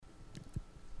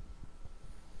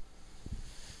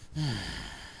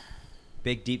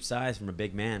Big deep sighs from a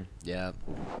big man. Yeah.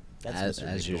 That's Mr.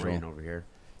 As Victorian usual. over here.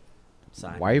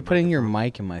 Why are you putting your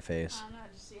mic in my face? I don't know,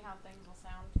 just see how things will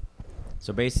sound.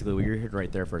 So basically, what you heard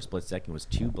right there for a split second was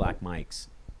two black mics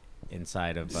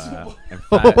inside of in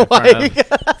front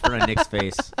of Nick's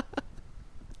face.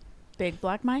 Big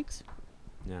black mics?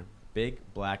 Yeah, big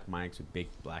black mics with big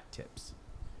black tips,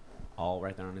 all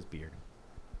right there on his beard.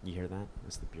 You hear that?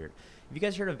 That's the beard. Have you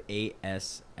guys heard of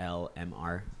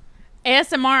ASLMR?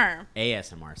 ASMR.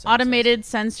 ASMR. Automated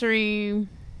sensory.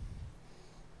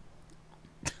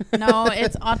 No,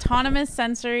 it's autonomous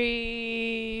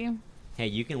sensory. Hey,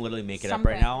 you can literally make it up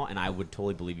Something. right now, and I would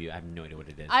totally believe you. I have no idea what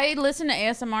it is. I listen to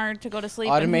ASMR to go to sleep.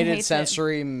 and he Automated hates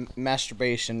sensory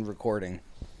masturbation recording.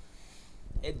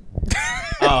 See,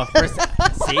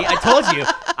 I told you.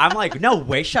 I'm like, no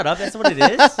way, shut up. That's what it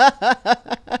is.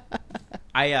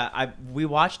 We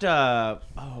watched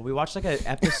like an it.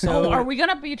 episode. Oh, are we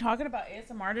gonna be talking about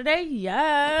ASMR today?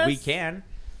 Yes. We can.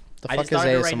 The I fuck just is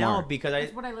started it ASMR? right now because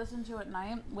That's what I listen to at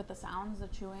night with the sounds, the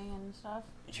chewing and stuff.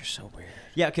 You're so weird.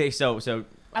 Yeah. Okay. So.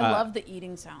 I love the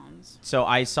eating sounds. So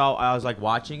I was like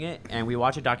watching it, and we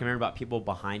watched a documentary about people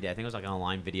behind it. I think it was like an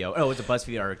online video. Oh, it's a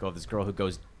BuzzFeed article of this girl who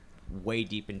goes way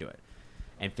deep into it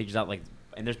and figures out like,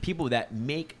 and there's people that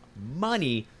make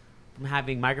money from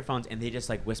having microphones, and they just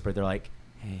like whisper. They're like,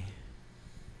 "Hey."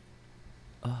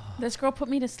 Oh. This girl put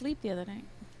me to sleep the other night.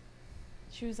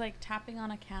 She was like tapping on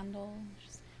a candle.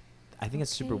 She's I think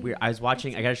it's super Okay. weird. I was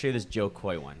watching. I gotta show you this Joe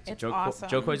Coy one. So It's Joe awesome.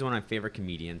 Joe Coy is one of my favorite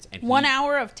comedians, and 1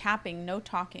 hour of tapping, no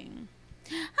talking.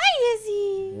 Hi,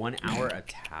 Izzy. 1 hour of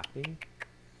tapping.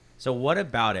 So what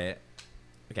about it?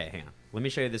 Okay, hang on. Let me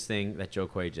show you this thing that Joe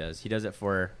Coy does. He does it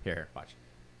for here. Watch.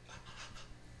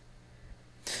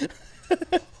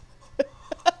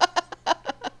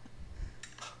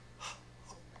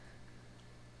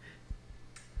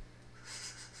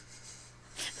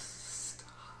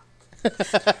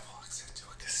 Walks into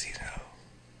a casino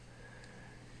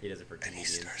He does it for and he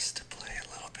comedians. starts to play a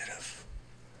little bit of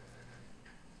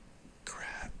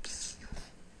craps.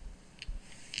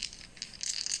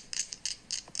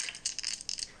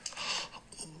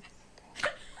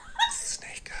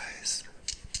 Snake eyes.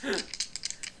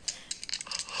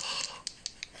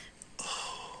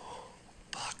 Oh,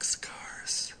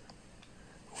 boxcars.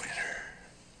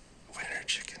 Winner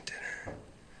chicken dinner.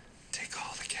 Take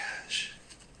all the cash.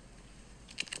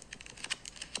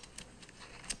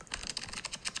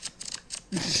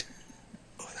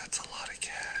 Oh, that's a lot of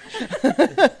cash.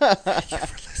 Thank you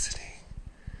for listening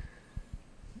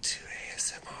to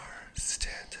ASMR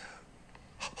Stand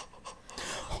Up.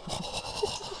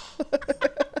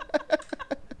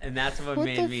 And that's what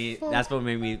made me. That's what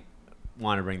made me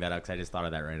want to bring that up because I just thought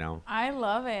of that right now. I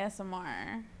love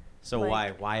ASMR. So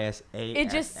Like, why is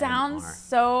It just sounds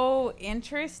so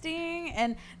interesting.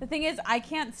 And the thing is, I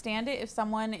can't stand it if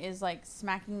someone is like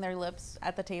smacking their lips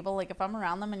at the table. Like if I'm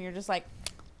around them and you're just like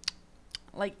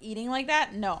eating like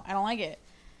that. No, I don't like it.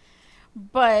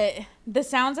 But the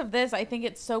sounds of this, I think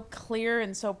it's so clear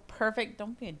and so perfect.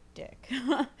 Don't be a dick.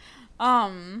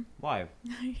 Why?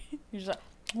 You're just like,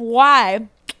 why?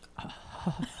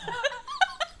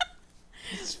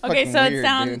 Okay, fucking so weird,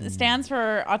 it dude. stands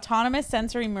for Autonomous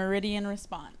Sensory Meridian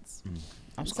Response.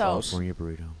 I'm So- close. California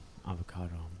burrito,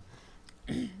 avocado.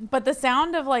 But the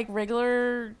sound of like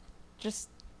regular, just,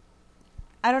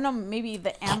 I don't know, maybe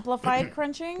the amplified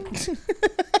crunching.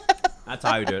 That's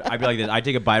how I would do it. I'd be like this. I'd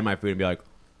take a bite of my food and be like,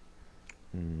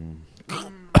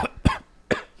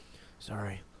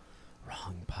 sorry,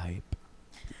 wrong pipe.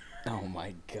 Oh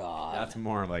my god. That's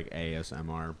more like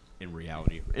ASMR in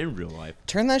reality, in real life.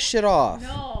 Turn that shit off.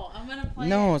 No, I'm gonna play.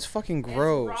 No, it. it's fucking It's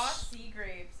raw gross. sea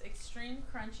grapes, extreme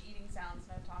crunch eating sounds,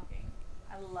 no talking.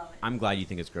 I love it. I'm glad you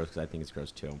think it's gross because I think it's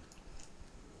gross too.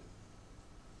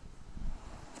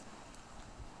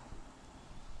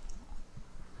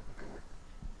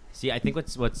 See, I think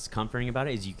what's comforting about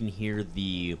it is you can hear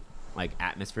the like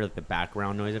atmosphere, like the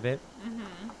background noise of it.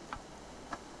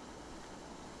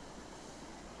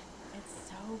 It's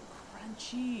so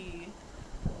crunchy.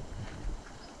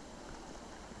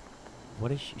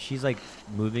 What is she's like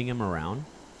moving him around?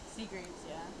 Sea grapes,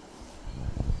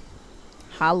 yeah.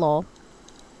 Hello.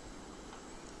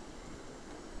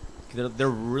 They're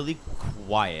really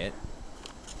quiet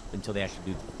until they actually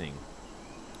do the thing.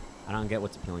 I don't get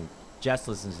what's appealing. Jess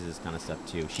listens to this kind of stuff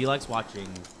too. She likes watching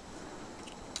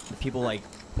people like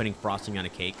putting frosting on a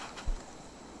cake.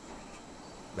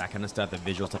 That kind of stuff, the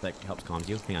visual stuff that helps calm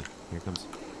you. Hang on, here it comes.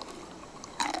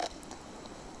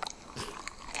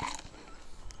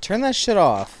 Turn that shit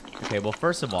off. Okay, well,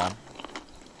 first of all,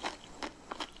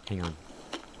 hang on.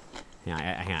 Hang on,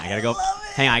 I gotta go.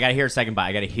 Hang on, I gotta hear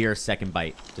a second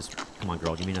bite. Just come on,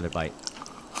 girl, give me another bite.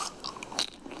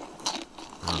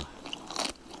 Oh.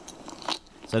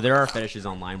 So there are fetishes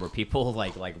online where people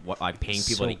like paying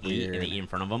people So to eat and they weird. eat in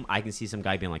front of them. I can see some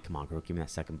guy being like, "Come on, girl, give me that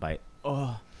second bite."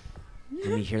 Oh, let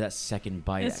me hear that second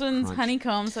bite. This that one's crunch.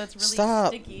 honeycomb, so it's really Stop.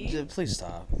 sticky. Please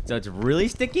stop. So it's really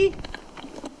sticky.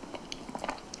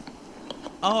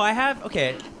 Oh, I have.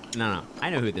 Okay, no, I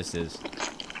know who this is.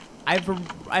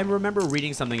 I remember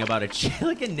reading something about a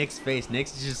look at Nick's face.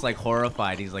 Nick's just like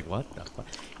horrified. He's like, "What the fuck,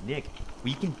 Nick?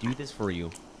 We can do this for you,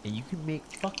 and you can make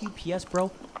fuck you, PS, bro.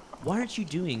 Why aren't you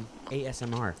doing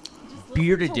ASMR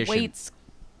beard Listen to edition?" weights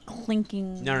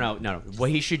clinking. No. What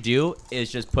he should do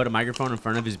is just put a microphone in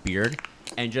front of his beard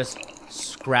and just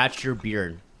scratch your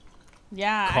beard,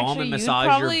 Yeah, calm actually, and you'd massage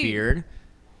probably- your beard,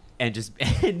 and just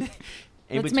in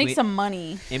Let's make between- some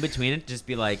money. in between it, just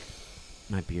be like,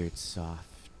 "My beard's soft.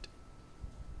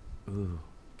 Ooh,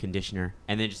 conditioner,"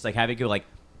 and then just like have it go like,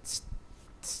 tss,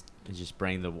 tss, and just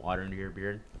bring the water into your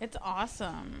beard. It's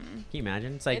awesome. Can you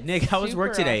imagine? It's like, It's "Nick, how was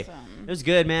work super today?" awesome. It was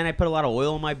good, man. I put a lot of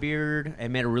oil in my beard. I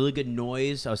made a really good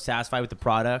noise. I was satisfied with the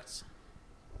products.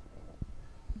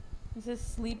 This is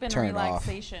sleep and Turn it off.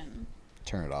 relaxation.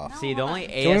 Turn it off. No. See, the only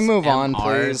Can we move on,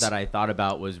 ASMR please? that I thought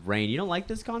about was rain. You don't like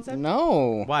this concept?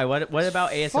 No. Why? What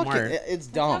about ASMR? Fuck it. It's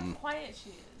Look how dumb. quiet she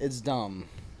is. It's dumb.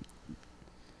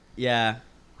 Yeah.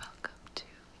 Welcome to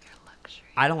your luxury.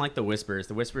 I don't like the whispers.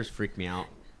 The whispers freak me out.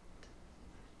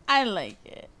 I like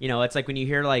it. You know, it's like when you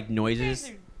hear like You noises.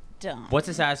 guys are dumb. What's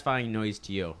a satisfying noise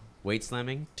to you? Weight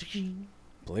slamming?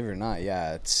 Believe it or not,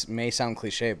 yeah. It may sound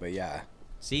cliche, but yeah.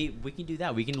 See, we can do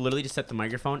that. We can literally just set the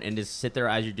microphone and just sit there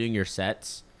as you're doing your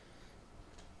sets.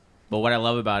 But what I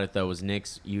love about it though was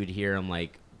Nick's. You would hear him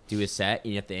like do a set,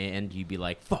 and at the end you'd be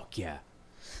like, "Fuck yeah!"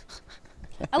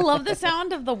 I love the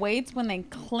sound of the weights when they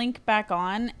clink back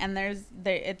on, and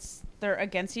they're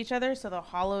against each other, so the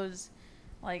hollows,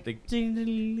 like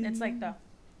it's like the,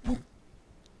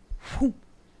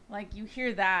 like you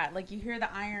hear that, like you hear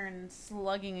the iron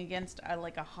slugging against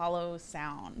like a hollow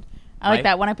sound. I like Right.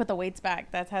 that when I put the weights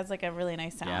back. That has like a really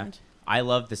nice Yeah. sound. I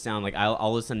love the sound. Like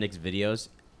I'll listen to Nick's videos,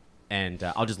 and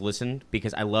I'll just listen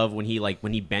because I love when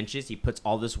he benches. He puts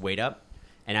all this weight up,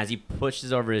 and as he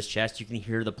pushes over his chest, you can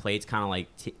hear the plates kind of like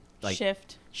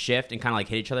Shift. and kind of like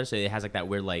hit each other. So it has like that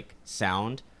weird like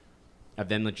sound of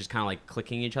them like, just kind of like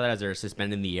clicking each other as they're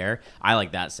suspended in the air. I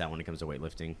like that sound when it comes to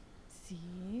weightlifting.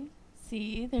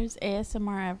 See, there's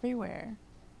ASMR everywhere.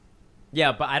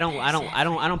 Yeah, but I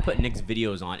don't put Nick's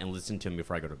videos on and listen to him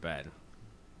before I go to bed.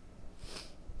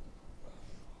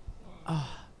 Oh,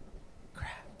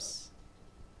 craps.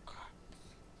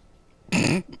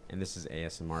 And this is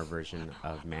ASMR version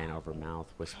of man over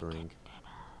mouth whispering.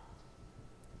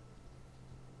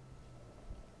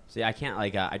 See, I can't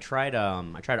like I tried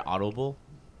Audible.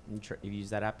 Have you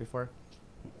used that app before?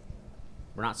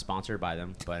 We're not sponsored by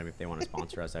them, but if they want to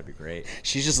sponsor us, that'd be great.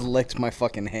 She just licked my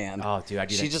fucking hand. Oh, dude, I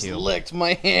do She that just too. licked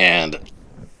my hand.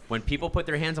 When people put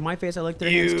their hands on my face, I lick their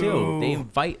hands too. Ew. They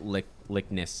invite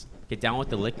lickness. Get down with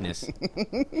the lickness.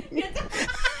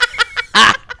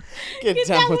 Get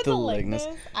down with the lickness.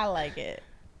 I like it.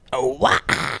 Oh, wow.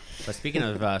 But speaking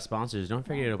of sponsors, don't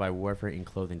forget to buy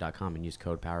warfareinClothing.com and use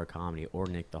code PowerComedy or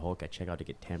Nick the Hulk at checkout to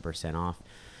get 10% off.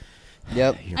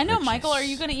 Yep. your I know, purchase. Michael. Are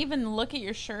you gonna even look at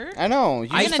your shirt? I know. You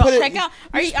Are you just gonna put check it, out? you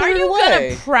Are just you put it away.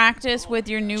 gonna practice with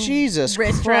your new Jesus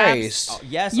wrist Christ. Oh,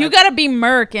 yes. You gotta be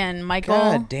Merkin, Michael.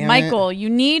 God damn it. Michael, you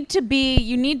need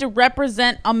to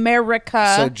represent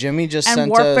America. So Jimmy just and sent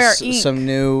Warfare us Inc. some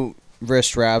new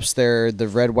wrist wraps. They're the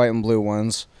red, white, and blue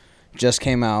ones. Just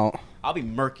came out. I'll be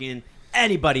murking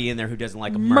anybody in there who doesn't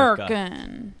like America.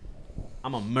 Merkin.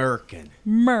 I'm American.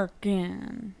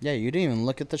 Merkin. Yeah, you didn't even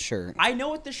look at the shirt. I know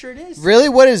what the shirt is. Really?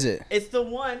 What is it? It's the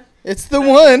one. It's the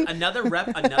one. Another rep,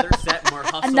 another set, more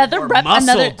hustle, Another more rep, muscle,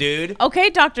 another dude.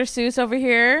 Okay, Dr. Seuss over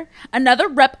here. Another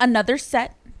rep, another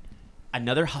set.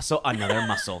 Another hustle, another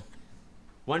muscle.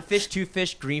 One fish, two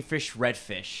fish, green fish, red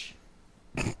fish.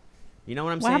 You know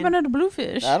what I'm What saying? happened to the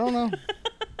bluefish? I don't know.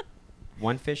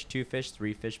 One fish, two fish,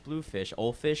 three fish, blue fish,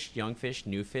 old fish, young fish,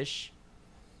 new fish.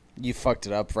 You fucked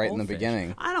it up right in old the fish.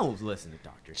 beginning. I don't listen to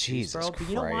Dr. Seuss, Jesus bro. But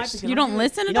you know why? Christ. Because You I'm don't doing-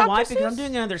 listen to You know why? Dr. Because I'm Seuss?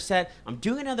 doing another set. I'm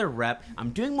doing another rep. I'm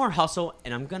doing more hustle,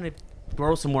 and I'm gonna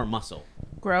grow some more muscle.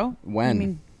 Grow? When? You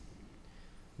mean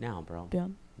Now, bro.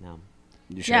 build? Now.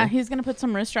 You sure? Yeah, he's gonna put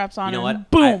some wrist straps on. You know and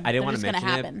what? Boom. I didn't They're want to just gonna mention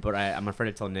happen. it, but I'm afraid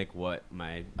to tell Nick what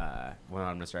my what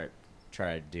I'm gonna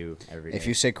try to do every day. If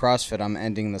you say CrossFit, I'm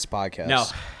ending this podcast.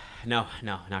 no,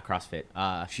 not CrossFit.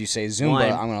 If you say Zumba, One.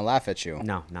 I'm gonna laugh at you.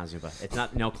 No, not Zumba. It's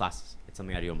not no classes. It's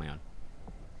something I do on my own.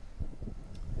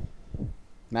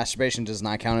 Masturbation does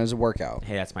not count as a workout.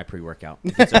 Hey, that's my pre-workout.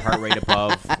 If it's a heart rate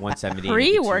above 170.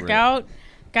 Pre-workout.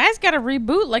 Guys got to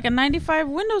reboot like a 95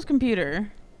 Windows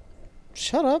computer.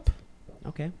 Shut up.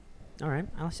 Okay. All right.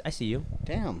 I see you.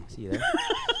 Damn. I see you there.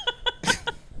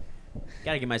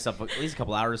 Gotta give myself at least a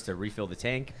couple hours to refill the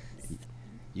tank.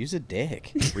 Use a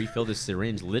dick. Refill the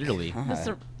syringe, literally. God. This-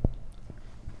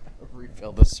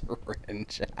 Refill the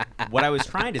syringe. What I was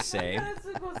trying to say.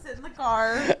 Go sit in the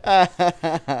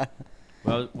car.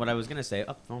 Well, what I was gonna say.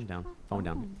 Oh, phone down. Phone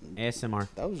down. ASMR.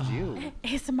 That was you.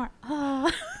 ASMR.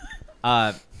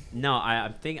 No,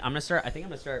 I think I'm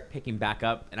gonna start picking back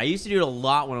up. And I used to do it a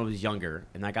lot when I was younger,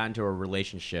 and I got into a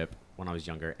relationship when I was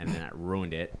younger, and then I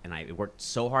ruined it. And I worked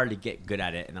so hard to get good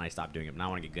at it, and then I stopped doing it. Now I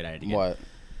want to get good at it again. What?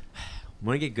 I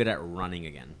want to get good at running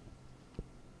again.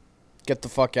 Get the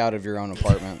fuck out of your own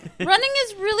apartment. Running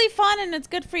is really fun and it's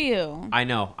good for you. I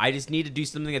know. I just need to do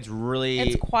something that's really.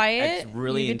 It's quiet. That's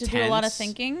really you get intense. to do a lot of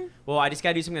thinking. Well, I just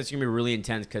gotta do something that's gonna be really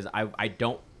intense because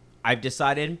I've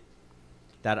decided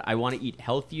that I want to eat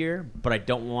healthier, but I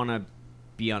don't want to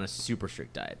be on a super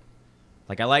strict diet.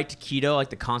 Like I like keto, I like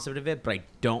the concept of it, but I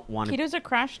don't want to. Keto's a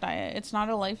crash diet. It's not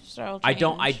a lifestyle change.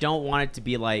 I don't want it to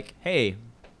be like, hey,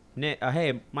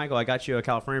 hey, Michael, I got you a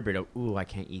California burrito. Ooh, I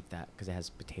can't eat that because it has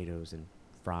potatoes and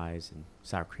fries and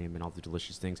sour cream and all the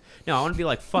delicious things. No, I want to be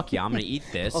like, fuck yeah, I'm gonna eat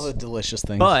this. All the delicious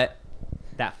things. But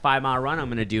that 5 mile run I'm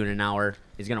gonna do in an hour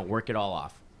is gonna work it all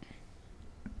off.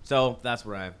 So that's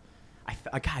where I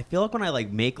feel like when I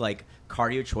like make like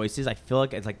cardio choices, I feel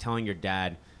like it's like telling your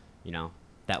dad, you know,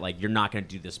 that like you're not gonna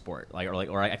do this sport, or I feel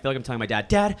like I'm telling my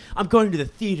dad, I'm going to the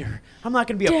theater. I'm not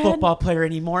gonna be a Dad, football player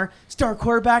anymore. Star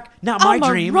quarterback, not my I'm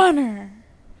dream. a runner.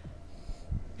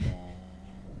 I'm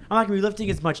not gonna be lifting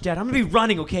as much, Dad. I'm gonna be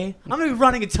running, okay? I'm gonna be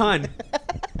running a ton. I'm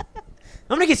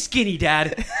gonna get skinny,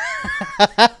 Dad.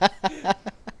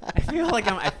 I feel like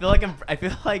when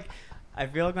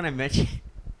I mention.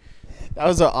 That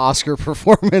was an Oscar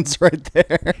performance right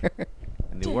there.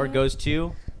 And the award goes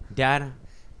to Dad.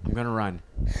 I'm gonna run.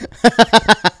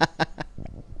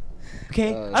 Okay,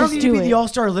 I don't Just need do to be it. the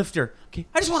all-star lifter. Okay,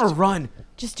 I just want to run.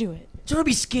 Just do it. I just want to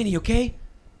be skinny. Okay,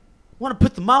 I want to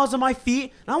put the miles on my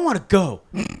feet, and I want to go.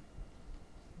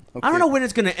 I don't know when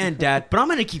it's gonna end, Dad, but I'm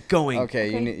gonna keep going. Okay,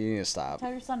 Okay. you need to stop.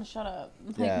 Tell your son to shut up.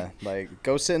 Yeah, like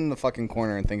go sit in the fucking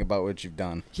corner and think about what you've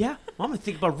done. Yeah, well, I'm gonna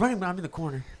think about running when I'm in the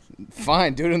corner.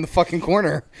 Fine, do it in the fucking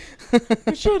corner.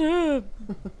 Shut up.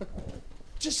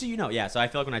 Just so you know, yeah. So I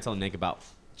feel like when I tell Nick about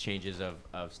changes of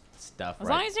stuff, As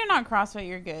right? long as you're not CrossFit,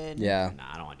 you're good. Yeah. Nah,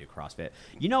 I don't want to do CrossFit.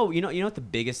 You know what the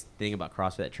biggest thing about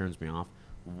CrossFit that turns me off?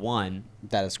 One,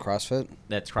 That is CrossFit.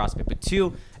 that's CrossFit, but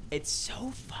two, it's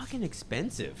so fucking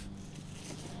expensive.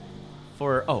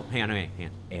 Hang on,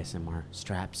 ASMR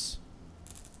straps.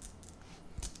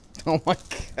 Oh my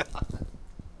god.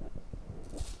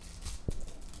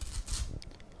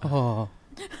 Oh.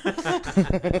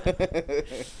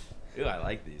 Ooh, I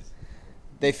like these.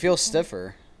 They feel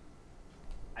stiffer.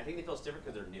 I think they feel stiffer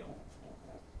because they're new.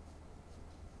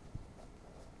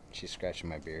 She's scratching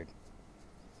my beard.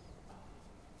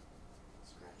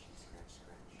 Scratch.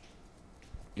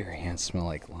 Your hands smell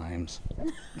like limes.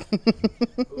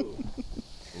 Ooh.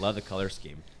 Love the color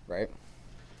scheme. Right?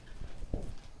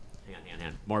 Hang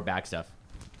on. More back stuff.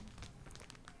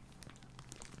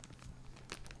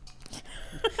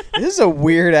 This is a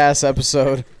weird ass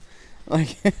episode.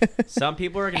 Like Some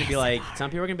people are gonna be like,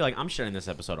 I'm shutting this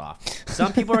episode off.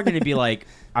 Some people are gonna be like,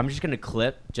 I'm just gonna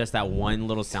clip just that one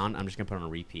little sound. I'm just gonna put it on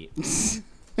repeat. He's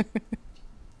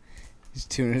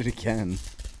doing it again.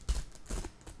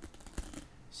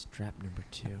 Strap number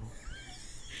 2.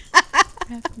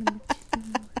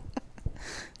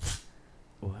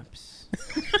 Whoops.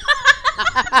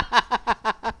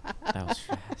 That was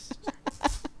fast.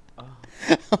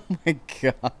 Oh my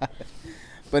god.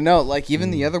 But no, like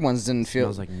even the other ones didn't feel.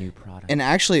 Smells like new product. And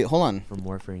actually, hold on. From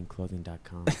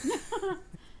warfrareclothing.com.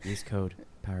 Use code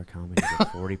PowerComedy for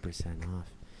 40%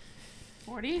 off.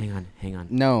 40? Hang on.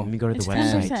 No. Let me go to the It's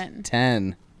website. 10%.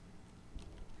 10.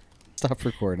 Stop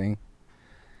recording.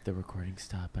 The recording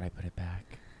stopped, but I put it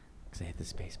back because I hit the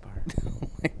space bar. Oh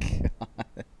my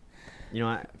god. You know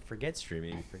what? Forget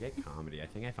streaming. Forget comedy. I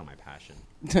think I found my passion.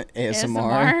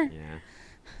 ASMR. Yeah.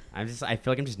 I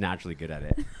feel like I'm just naturally good at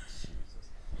it.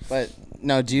 But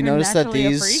no, do you You're notice that naturally a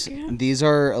these freak?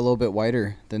 are a little bit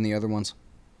wider than the other ones?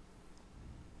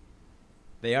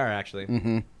 They are actually.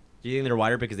 Mm-hmm. Do you think they're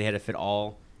wider because they had to fit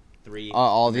all three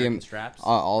all American the straps?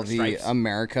 all Or the stripes?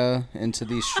 America into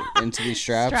these into these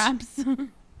straps.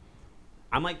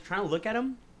 I'm like trying to look at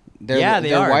them. They're, Yeah, they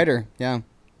they're are. wider. Yeah.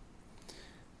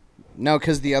 No,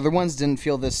 because the other ones didn't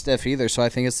feel this stiff either. So I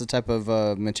think it's the type of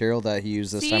material that he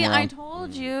used this time See, around. I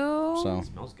told you. So It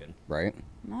smells good. right.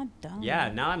 Not dumb.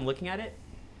 Yeah, now I'm looking at it.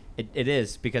 It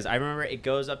is because I remember it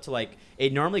goes up to like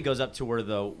it normally goes up to where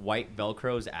the white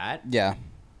Velcro's at, Yeah,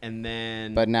 and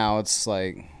then but now it's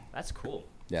like, that's cool.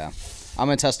 yeah. I'm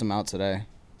gonna test them out today.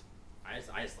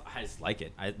 I just like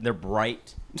it. They're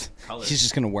bright colors. He's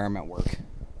just gonna wear them at work.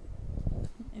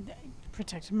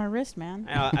 Protected my wrist, man.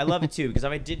 I love it too because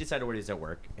if I did decide to wear these at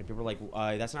work and people are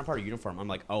like, "That's not part of your uniform," I'm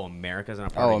like, "Oh, America's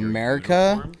not part Oh, of your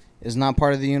America uniform?" is not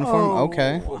part of the uniform. Oh.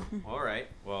 Okay. All right.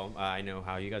 Well, I know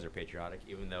how you guys are patriotic,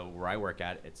 even though where I work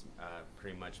at, it's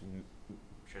pretty much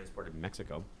transported to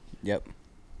Mexico. Yep.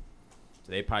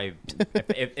 So they probably,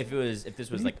 if this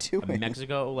was What like are you a doing?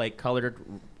 Mexico like colored,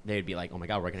 they'd be like, "Oh my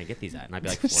God, where can I get these at?" And I'd be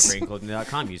like,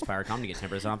 "4gradingclothing.com. Use Firecom to get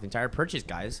 10% off the entire purchase,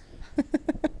 guys."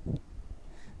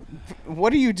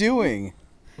 What are you doing?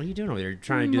 What are you doing over there? You're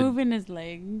trying to do. Moving his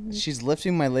leg. She's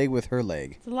lifting my leg with her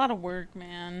leg. It's a lot of work,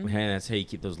 man. Hey, that's how you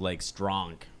keep those legs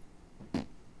strong.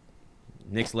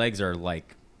 Nick's legs are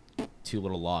like 2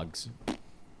 little logs.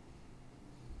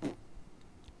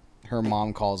 Her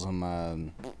mom calls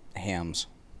them hams.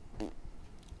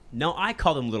 No, I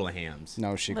call them little hams.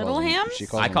 No, she Little calls them, hams? She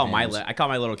calls I them call hams. I call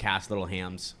my little cast little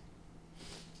hams.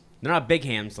 They're not big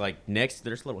hams like Nick's.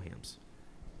 They're just little hams.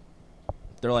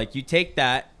 They're like you take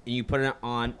that and you put it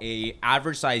on a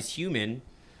average sized human.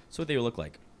 That's what they would look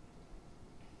like.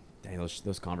 Dang,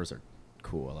 those Converse are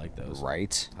cool. I like those.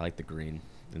 Right. I like the green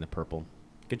and the purple.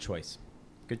 Good choice.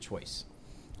 Good choice.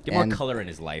 Get And- more color in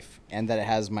his life. And that it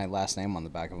has my last name on the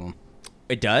back of them.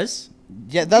 It does?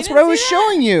 Yeah, that's didn't what I see was that?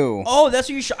 showing you. Oh, that's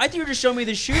what you. I think you were just showing me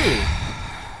the shoe.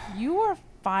 You are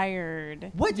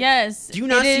fired. What? Yes. Do you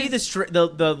not it see is-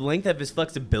 the length of his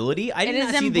flexibility? I It did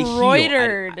is not see the heel.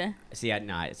 embroidered. See, I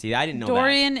didn't know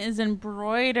Dorian is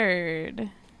embroidered.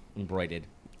 that. Embroidered.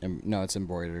 No, it's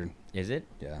embroidered. Is it?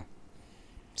 Yeah.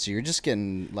 So you're just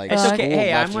getting like. It's Fuck. okay. schooled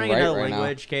Hey, left I'm and learning right another right now.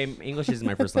 language. Okay, English isn't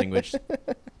my first language.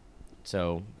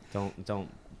 So don't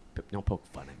poke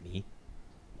fun at me.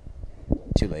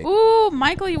 Too late. Ooh,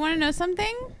 Michael, you want to know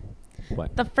something?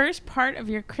 What? The first part of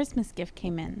your Christmas gift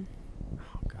came in.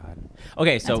 Oh God.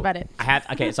 Okay, so That's about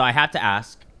it. So I have to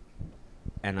ask,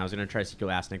 and I was gonna try to go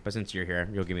ask Nick, but since you're here,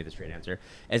 you'll give me the straight answer.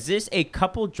 Is this a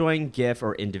couple joined gift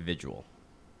or individual?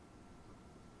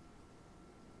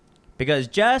 Because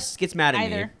Jess gets mad at me.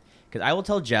 Either. Because I will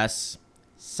tell Jess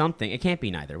something. It can't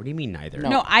be neither. What do you mean neither? No.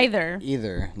 No, either.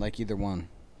 Either. Like either one.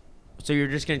 So you're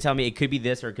just gonna tell me it could be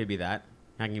this or it could be that?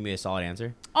 Not gonna give me a solid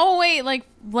answer. Oh wait,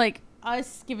 like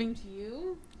us giving to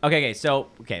you? Okay. So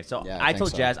Yeah, I I think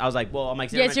told so. Jess, I was like, well, I'm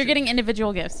like, Yes, you're getting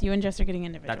individual gifts. You and Jess are getting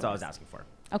individual. That's all I was asking for.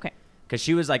 Okay. Because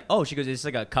she was like, oh, she goes, is this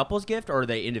like a couple's gift or are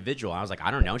they individual? I was like,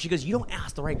 I don't know. And she goes, you don't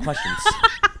ask the right questions.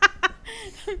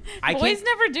 I Boys can't-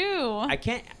 never do. I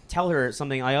can't tell her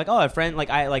something like, oh, a friend,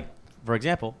 for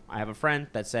example, I have a friend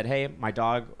that said, hey, my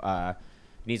dog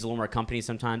needs a little more company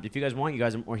sometimes. If you guys want,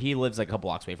 or he lives like a couple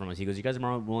blocks away from us. He goes, you guys are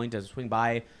more willing to swing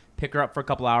by, pick her up for a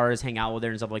couple hours, hang out with her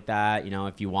and stuff like that,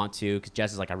 if you want to. Because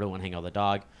Jess is like, I really want to hang out with the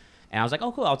dog. And I was like,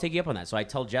 oh, cool, I'll take you up on that. So I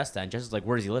tell Jess that, and Jess is like,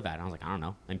 where does he live at? And I was like, I don't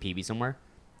know, in PB somewhere.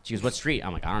 She goes, what street?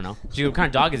 I'm like, I don't know. She goes, what kind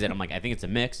of dog is it? I'm like, I think it's a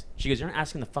mix. She goes, you're not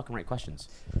asking the fucking right questions.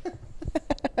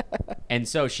 And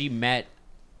so she met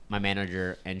my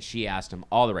manager, and she asked him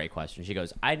all the right questions. She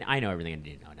goes, I know everything I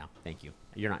need to know now. Thank you.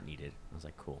 You're not needed. I was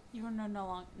like, cool. You are no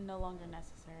longer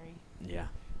necessary. Yeah.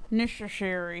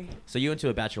 Necessary. So you went to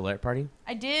a bachelorette party?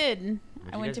 I did.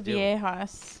 What'd I you went to guys do?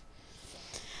 Viejas.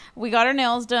 We got our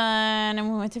nails done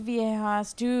and we went to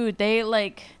Viejas. Dude, they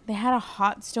had a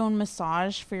hot stone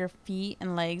massage for your feet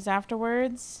and legs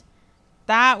afterwards.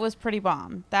 That was pretty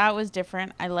bomb. That was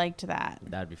different. I liked that.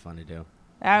 That'd be fun to do.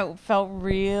 That felt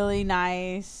really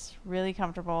nice, really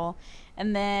comfortable.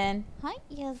 And then, hi,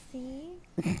 Yossi.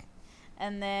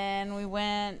 And then we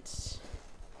went.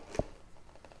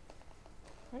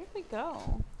 Where did we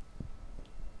go?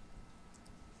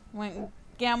 Went and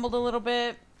gambled a little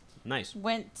bit. Nice.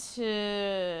 Went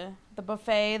to the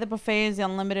buffet. The buffet is the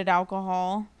unlimited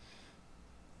alcohol.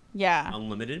 Yeah.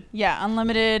 Unlimited? Yeah,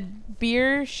 unlimited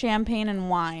beer, champagne, and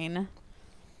wine.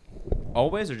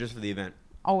 Always or just for the event?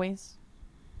 Always.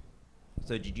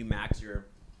 So did you max your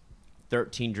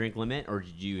 13 drink limit or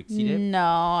did you exceed it? No,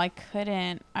 I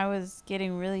couldn't. I was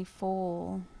getting really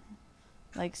full.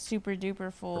 Like super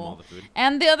duper full. From all the food?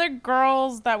 And the other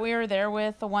girls that we were there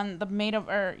with, the maid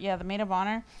of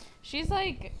honor, she's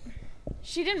like,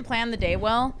 she didn't plan the day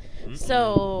well. Mm-hmm.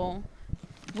 So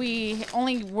we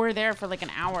only were there for like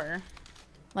an hour.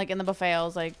 Like in the buffet, I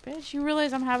was like, bitch, you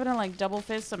realize I'm having to like double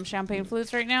fist some champagne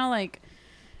flutes right now? Like,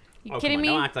 you Oh, kidding come me?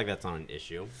 on. Don't act like that's not an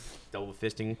issue. Double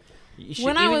fisting. You should-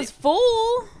 when I even was if-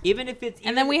 full. even if it's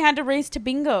And then we had to race to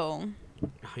bingo.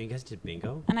 Oh, you guys did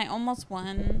bingo. And I almost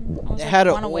won. I was They like had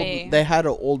one away. they had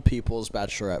an old people's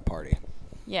bachorette party.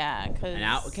 Yeah, because... And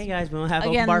now, okay, guys, we'll have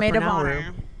open Again, bar maid for of an hour,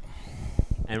 honor.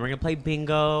 and we're gonna play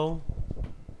bingo,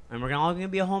 and we're all gonna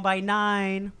be home by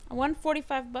 9. I won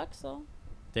 $45 though.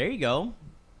 There you go.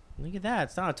 Look at that.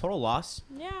 It's not a total loss.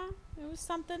 Yeah, it was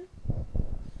something.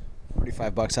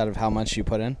 $45 out of how much you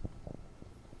put in?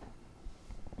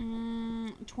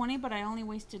 20, but I only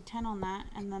wasted 10 on that,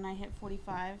 and then I hit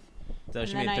 45. So it And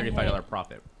should be a then I $35 hit-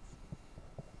 profit.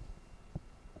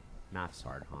 Math's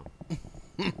hard,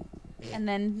 huh? And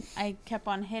then I kept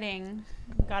on hitting,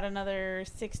 got another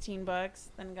 $16,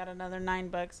 then got another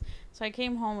 $9. So I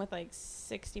came home with like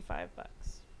 $65.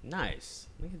 Nice.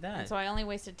 Look at that. And so I only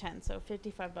wasted 10, so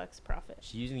 $55 profit.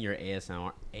 She's using your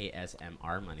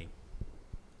ASMR money.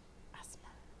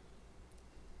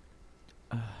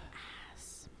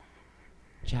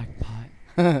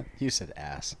 Jackpot. You said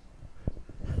ass.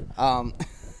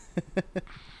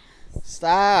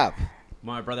 Stop.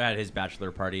 My brother had his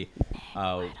bachelor party.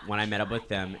 When I met up with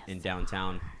them in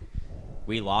downtown,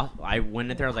 we lost. I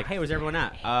went in there. I was like, "Hey, where's everyone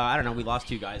at?" I don't know. We lost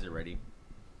 2 guys already.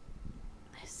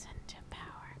 Listen to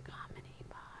Power Comedy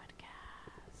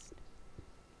Podcast.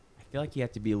 I feel like you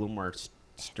have to be a little more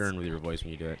stern with your voice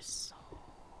when you do it.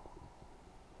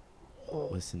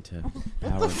 Listen to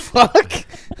Power. Fuck.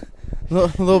 A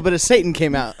little bit of Satan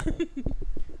came out.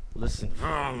 Listen.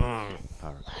 Power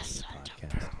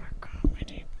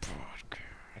Comedy Podcast.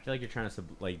 I feel like you're trying to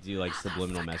do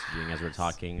subliminal messaging as we're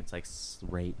talking. It's like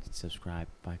rate, subscribe,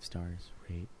 5 stars,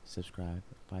 rate, subscribe,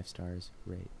 5 stars,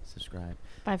 rate, subscribe,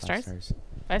 5 stars?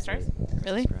 5 stars? rate,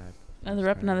 Really? subscribe, Another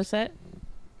rep, another set?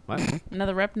 What?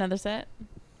 Another rep, another set?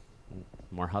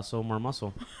 More hustle, more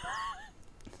muscle.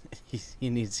 He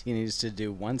needs to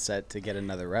do 1 set to get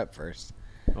another rep first.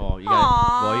 Oh, you got.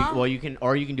 Aw. Well, you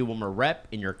can do one more rep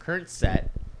in your current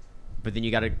set, but then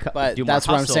you got to But do more that's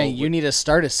what I'm hustle saying. You with- need to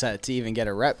start a set to even get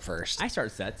a rep first. I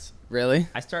start sets. Really?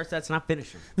 I start sets and I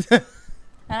finish them.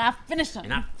 And I finished them.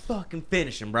 And I fucking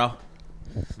finish them, bro.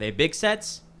 They big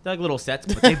sets. They're like little sets,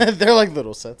 but they They're like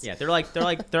little sets. yeah, they're like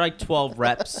 12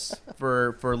 reps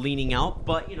for leaning out.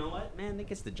 But you know what, man, that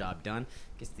gets the job done.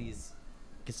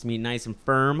 Gets me nice and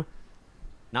firm.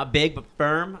 Not big, but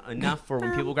firm enough for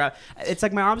when people grab. It's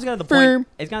like my arms got to the Firm. point.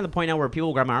 It's gotten to the point now where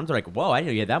people grab my arms. They're like, "Whoa, I didn't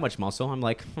know you had that much muscle." I'm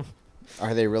like,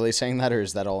 Are they really saying that, or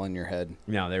is that all in your head?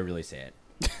 no, they really say it.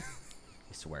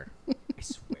 I swear. I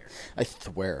swear. I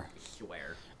swear. I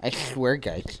swear. I swear,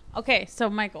 guys. Okay, so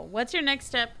Michael, what's your next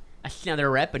step?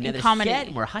 Another rep, another comedy.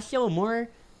 set, more hustle, more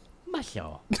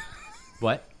muscle.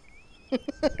 What?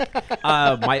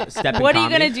 My step in What are you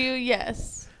comedy. going to do?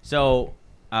 Yes. So,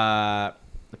 I'm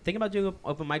thinking about doing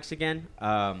open mics again.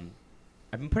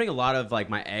 I've been putting a lot of like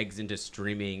my eggs into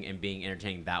streaming and being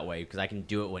entertaining that way because I can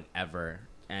do it whenever,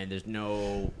 and there's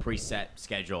no preset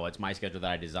schedule. It's my schedule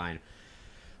that I design.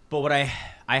 But what I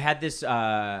had this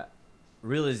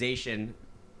realization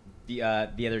the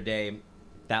other day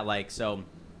that so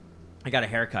I got a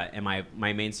haircut and my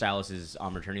main stylist is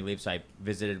on maternity leave, so I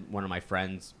visited one of my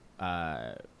friends.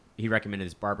 He recommended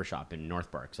this barbershop in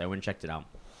North Park, so I went and checked it out.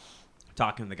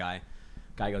 Talking to the guy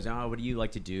goes, "Oh, what do you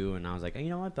like to do?" And I was like, "You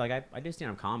know what? Like I do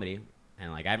stand-up comedy."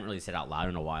 And like I haven't really said out loud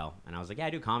in a while. And I was like, "Yeah, I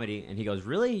do comedy." And he goes,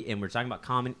 "Really?" And we're talking about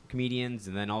comedians.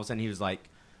 And then all of a sudden he was like,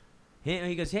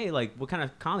 he goes, "Hey, like what kind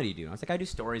of comedy do you do?" And I was like, "I do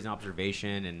stories and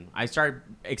observation." And I started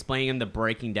explaining him the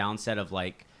breaking down set of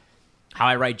like how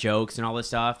I write jokes and all this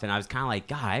stuff. And I was kind of like,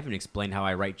 God, I haven't explained how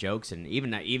I write jokes, and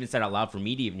even said out loud for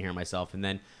me to even hear myself. And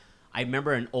then I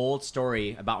remember an old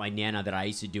story about my Nana that I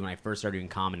used to do when I first started doing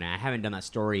comedy. And I haven't done that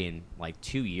story in like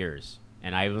 2 years.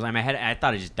 And I was in my head, I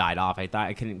thought it just died off. I thought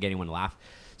I couldn't get anyone to laugh.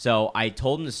 So I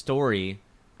told him the story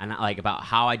and like about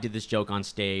how I did this joke on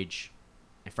stage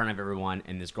in front of everyone.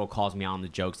 And this girl calls me out on the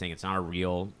joke saying it's not a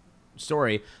real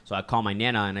story. So I called my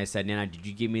Nana and I said, "Nana, did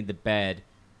you give me the bed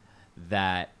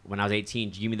that when I was 18,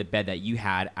 did you give me the bed that you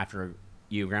had after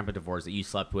you and Grandpa divorced that you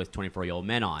slept with 24-year-old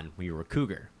men on when you were a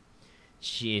cougar?"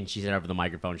 She said over the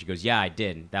microphone, she goes, "Yeah, I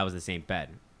did. That was the same bed."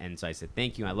 And so I said,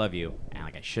 "Thank you, I love you." And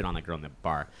like I shit on the girl in the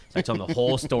bar. So I told him the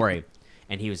whole story,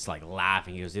 and he was like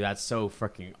laughing. He goes, "Dude, that's so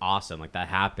freaking awesome. Like that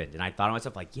happened." And I thought to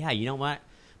myself, like, yeah, you know what?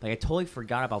 Like I totally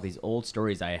forgot about these old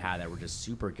stories I had that were just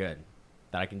super good,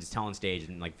 that I can just tell on stage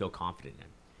and like feel confident in.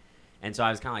 And so I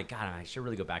was kind of like, God, I should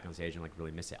really go back on stage and like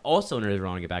really miss it. Also, another reason I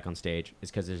want to get back on stage is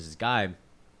because there's this guy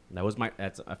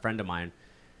that's a friend of mine.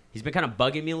 He's been kind of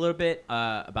bugging me a little bit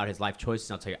about his life choices.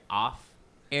 And I'll tell you off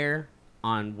air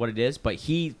on what it is. But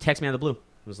he texted me out of the blue.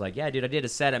 He was like, "Yeah, dude, I did a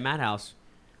set at Madhouse."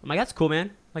 I'm like, "That's cool,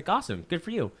 man. Like, awesome. Good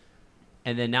for you."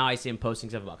 And then now I see him posting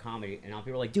stuff about comedy, and now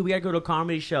people are like, dude, we gotta go to a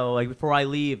comedy show like before I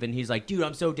leave. And he's like, dude,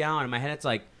 I'm so down. In my head, it's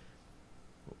like,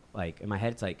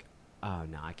 oh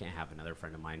no, I can't have another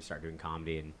friend of mine start doing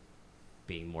comedy and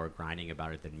being more grinding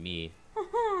about it than me.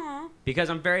 Because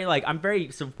I'm very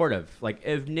supportive. Like,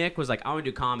 if Nick was like, I want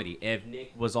to do comedy, if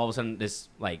Nick was all of a sudden this,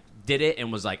 like, did it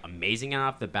and was like amazing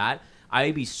off the bat,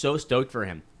 I'd be so stoked for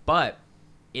him. But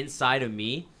inside of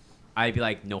me, I'd be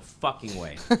like, no fucking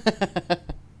way.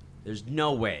 There's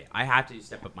no way. I have to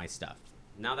step up my stuff.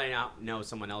 Now that I now know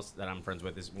someone else that I'm friends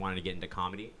with is wanting to get into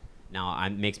comedy, now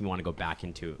it makes me want to go back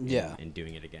into and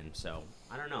doing it again. So,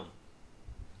 I don't know.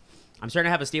 I'm starting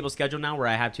to have a stable schedule now where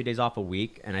I have 2 days off a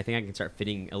week, and I think I can start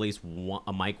fitting at least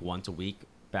a mic once a week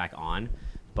back on.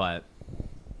 But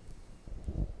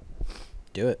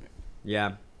Do it.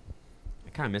 yeah, I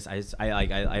kind of miss.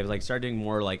 I like started doing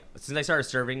more, like, since I started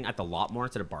serving at the lot more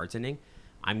instead of bartending.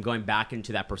 I'm going back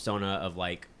into that persona of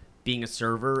like being a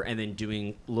server and then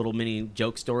doing little mini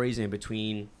joke stories in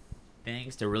between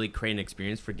things to really create an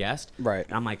experience for guests. Right.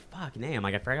 And I'm like, fuck, I'm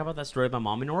like, I forgot about that story about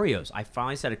my mom and Oreos. I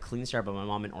finally said a clean story about my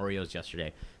mom and Oreos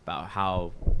yesterday about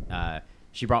how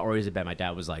she brought Oreos to bed. My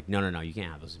dad was like, no, you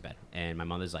can't have those in bed. And my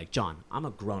mother's like, John, I'm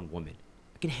a grown woman.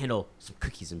 I can handle some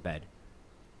cookies in bed.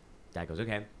 Dad goes,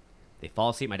 okay. They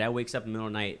fall asleep. My dad wakes up in the middle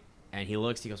of the night and he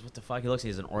looks, he goes, what the fuck? He looks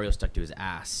and he has an Oreo stuck to his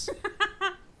ass.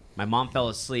 My mom fell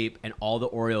asleep and all the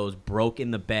Oreos broke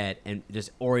in the bed and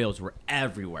just Oreos were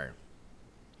everywhere.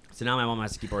 So now my mom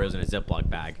has to keep Oreos in a Ziploc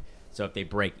bag. So if they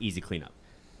break, easy cleanup.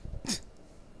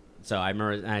 So I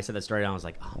remember, and I said that story, and I was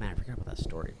like, oh man, I forgot about that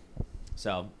story.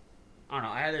 So, I don't know,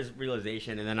 I had this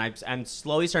realization, and then I'm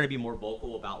slowly starting to be more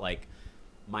vocal about, like,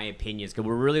 my opinions. Because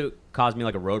what really caused me,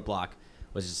 like, a roadblock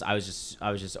was just, I was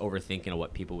just overthinking of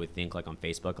what people would think, like, on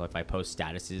Facebook. Like, if I post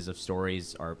statuses of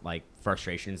stories or, like,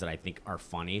 frustrations that I think are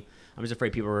funny, I'm just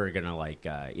afraid people are going to, like,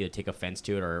 either take offense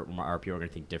to it or people are going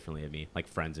to think differently of me, like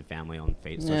friends and family on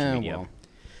social media. Well.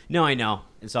 No, I know.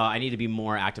 And so I need to be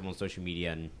more active on social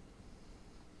media and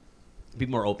be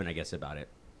more open, I guess, about it.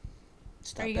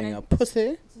 Stop Are you being gonna- a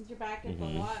pussy. Since you're back at the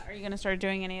lot, are you gonna start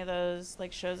doing any of those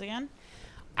like shows again?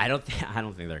 I don't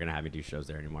think they're gonna have me do shows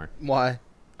there anymore. Why?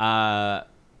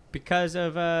 Because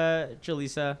of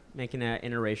Jaleesa making an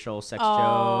interracial sex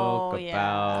Oh, joke yeah.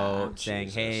 about saying,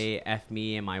 Jesus. "Hey, F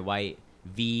me and my white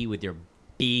V with your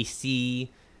BC."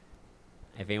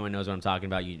 If anyone knows what I'm talking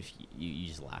about, you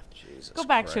just laugh. Jesus Go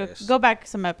back Christ. go back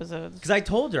some episodes. Because I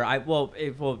told her,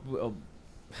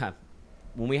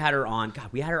 when we had her on,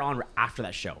 we had her on after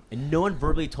that show, and no one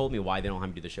verbally told me why they don't have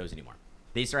me do the shows anymore.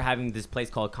 They started having this place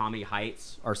called Comedy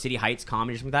Heights or City Heights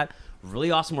Comedy or something like that. Really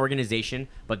awesome organization,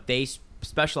 but they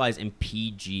specialize in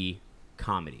PG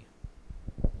comedy.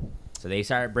 So they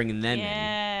started bringing them in.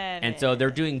 And so they're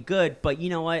doing good, but you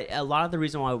know what? A lot of the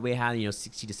reason why we had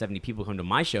 60 to 70 people come to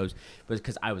my shows was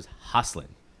because I was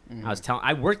hustling.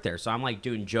 I worked there, so I'm like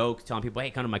doing jokes, telling people,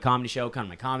 "Hey, come to my comedy show,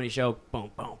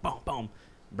 boom, boom, boom, boom,"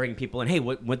 bringing people in. Hey,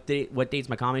 what date's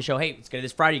my comedy show? Hey, it's gonna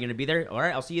this Friday. You're gonna be there? All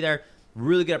right, I'll see you there.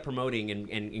 Really good at promoting and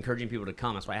encouraging people to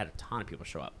come. That's why I had a ton of people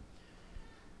show up.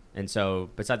 And so,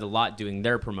 besides the lot doing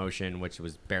their promotion, which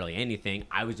was barely anything,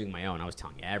 I was doing my own. I was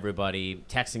telling everybody,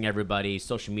 texting everybody,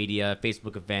 social media,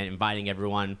 Facebook event, inviting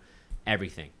everyone,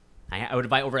 everything. I would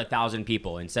invite over 1,000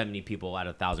 people, and 70 people out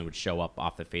of 1,000 would show up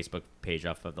off the Facebook page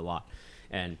off of the lot.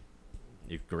 And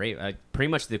it's great. Pretty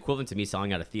much the equivalent to me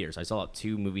selling out of theaters. I sold out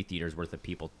 2 movie theaters worth of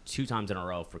people 2 times in a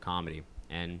row for comedy.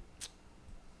 And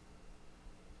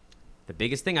the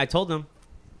biggest thing I told them,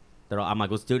 I'm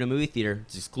like, let's do it in a movie theater.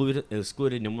 It's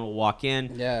excluded. No one will walk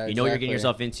in. Yeah, You know what you're getting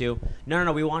exactly. yourself into.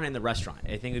 No. We want it in the restaurant.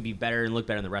 I think it would be better and look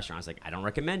better in the restaurant. I was like, I don't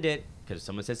recommend it because if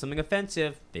someone says something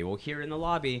offensive, they will hear it in the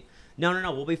lobby. No.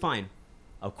 We'll be fine.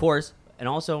 Of course. And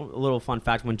also, a little fun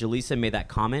fact, when Jaleesa made that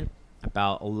comment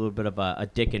about a little bit of a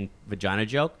dick and vagina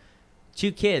joke,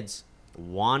 2 kids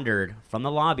wandered from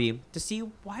the lobby to see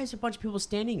why is a bunch of people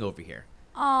standing over here.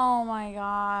 Oh my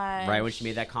god! Right when she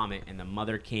made that comment, and the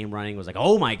mother came running, was like,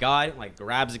 "Oh my god!" Like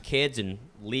grabs the kids and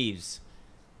leaves.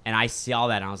 And I saw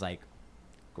that, and I was like,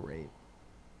 "Great."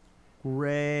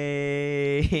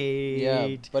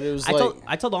 Yeah, but it was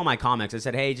I told all my comics, I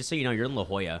said, "Hey, just so you know, you're in La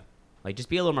Jolla. Like, just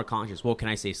be a little more conscious." Well, can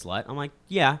I say slut? I'm like,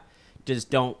 yeah. Just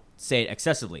don't say it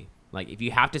excessively. Like, if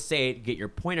you have to say it, get your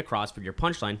point across for your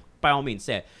punchline, by all means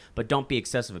say it. But don't be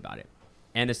excessive about it.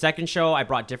 And the second show, I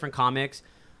brought different comics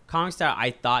that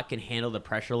I thought can handle the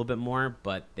pressure a little bit more,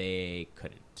 but they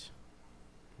couldn't.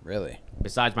 Really?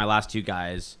 Besides my last 2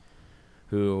 guys,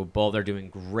 who both are doing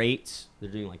great. They're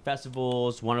doing like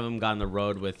festivals. One of them got on the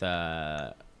road with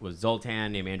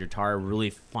Zoltan named Andrew Tar, really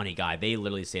funny guy. They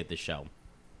literally saved the show.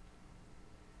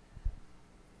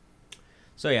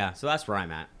 So yeah, so that's where I'm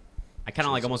at. I kind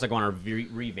of like almost like want to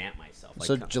revamp myself. Like,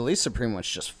 So Jaleesa pretty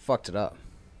much just fucked it up.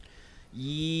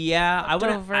 yeah, I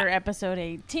wouldn't. Over episode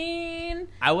 18.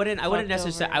 I wouldn't Fucked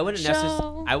necessarily. over the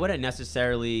show. I wouldn't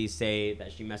necessarily say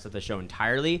that she messed up the show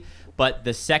entirely. But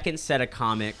the second set of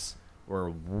comics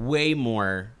were way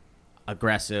more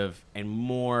aggressive and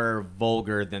more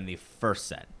vulgar than the first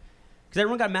set. Because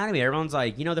everyone got mad at me. Everyone's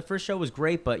like, the first show was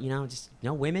great, but just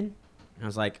women. And I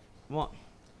was like, well,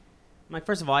 I'm like,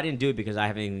 first of all, I didn't do it because I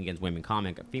have anything against women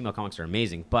female comics are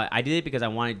amazing, but I did it because I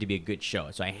wanted it to be a good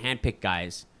show. So I handpicked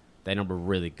guys that were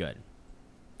really good.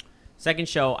 Second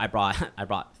show, I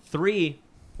brought 3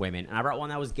 women, and I brought one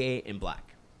that was gay and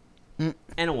black,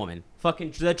 and a woman.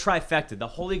 Fucking the trifecta, the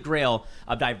holy grail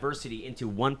of diversity into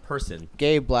one person.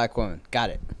 Gay black woman. Got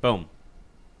it. Boom.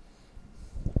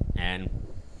 And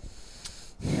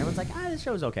everyone's like, this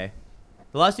show's okay.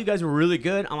 The last 2 guys were really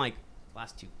good. I'm like,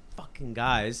 last 2 fucking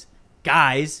guys,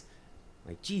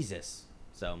 like Jesus.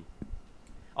 So.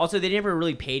 Also, they never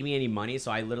really paid me any money, so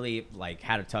I literally like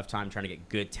had a tough time trying to get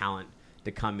good talent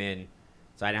to come in.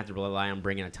 So I didn't have to rely on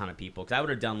bringing a ton of people. Because I would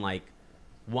have done like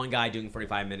one guy doing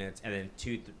 45 minutes and then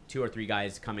two or three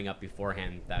guys coming up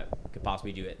beforehand that could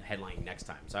possibly do it headlining next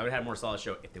time. So I would have had a more solid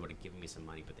show if they would have given me some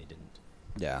money, but they didn't.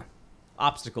 Yeah.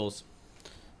 Obstacles.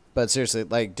 But seriously,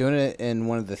 like doing it in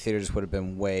one of the theaters would have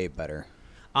been way better.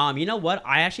 You know what?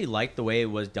 I actually liked the way it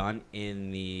was done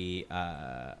in the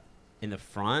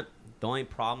front. The only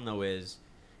problem though is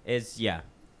yeah.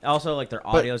 Also, like their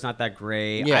audio is not that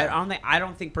great. Yeah. I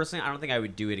don't think I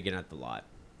would do it again at the lot.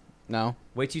 No.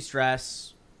 Way too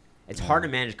stressed. It's hard to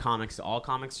manage comics. All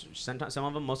comics, sometimes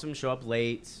most of them show up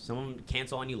late. Some of them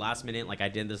cancel on you last minute, like I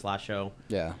did this last show.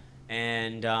 Yeah.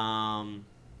 And and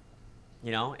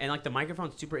like the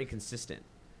microphone's super inconsistent.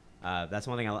 That's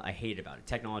one thing I hate about it,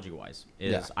 technology-wise.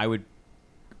 Is I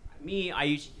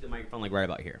usually keep the microphone like right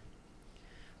about here,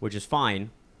 which is fine.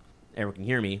 Everyone can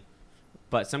hear me,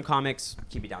 but some comics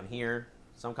keep it down here.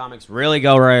 Some comics really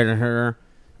go right here,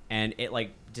 and it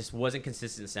like just wasn't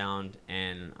consistent sound.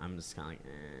 And I'm just kind of like,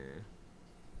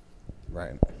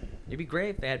 Right. It'd be great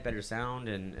if they had better sound,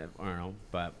 and I don't know,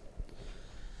 but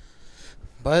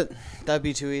that'd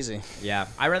be too easy. yeah,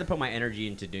 I'd rather put my energy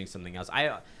into doing something else.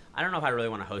 I don't know if I really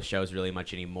want to host shows really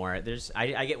much anymore.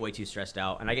 I get way too stressed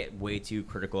out, and I get way too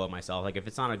critical of myself. Like if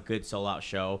it's not a good sold-out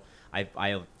show, I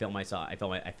feel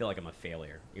like I'm a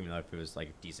failure, even though if it was like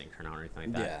a decent turnout or anything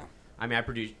like that. Yeah. I mean, I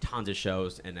produce tons of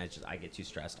shows, and I get too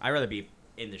stressed. I'd rather be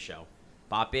in the show.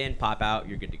 Pop in, pop out,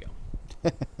 you're good to go.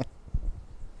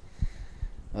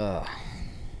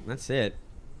 That's it.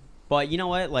 But you know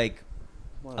what? Like,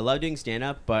 I love doing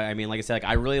stand-up, but I mean, like I said, like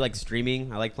I really like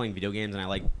streaming. I like playing video games, and I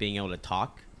like being able to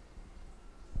talk.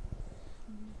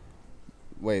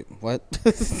 Wait, what?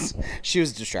 She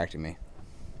was distracting me.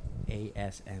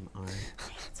 ASMR.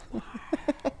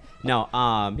 No,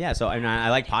 yeah. So I mean,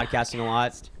 I like podcasting a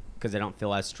lot because I don't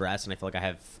feel as stressed, and I feel like I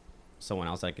have someone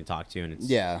else that I can talk to, and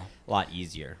it's a lot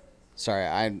easier. Sorry,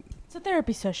 It's a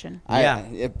therapy session.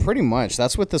 Pretty much.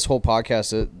 That's what this whole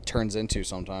podcast it turns into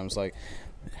sometimes. Like,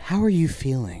 how are you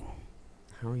feeling?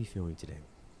 How are you feeling today?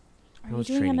 Are you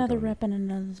doing another rep and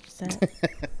another set?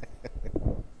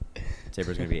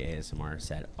 Saber's going to be ASMR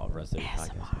set all the rest of the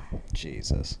podcast.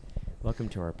 Jesus. Welcome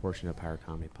to our portion of Power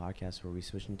Comedy Podcast where we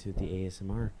switch into the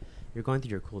ASMR. You're going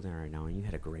through your cool down right now, and you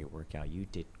had a great workout. You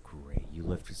did great. You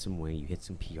lifted some weight. You hit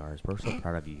some PRs. We're so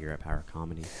proud of you here at Power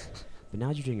Comedy. But now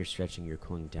that you're doing your stretching, you're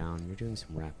cooling down, you're doing some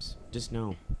reps. Just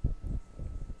know,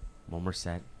 one more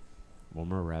set, one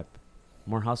more rep,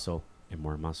 more hustle, and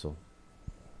more muscle.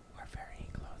 We're very in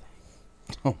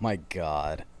clothing. Oh, my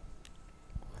God.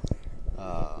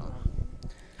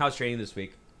 How's training this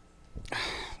week?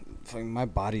 My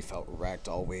body felt wrecked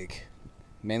all week.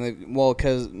 Mainly, well,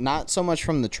 because not so much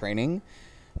from the training,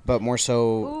 but more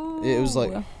so, it was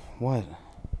like, what?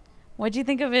 What'd you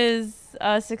think of his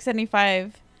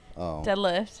 675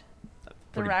 deadlift?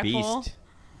 The rack pull?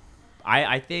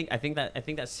 I think that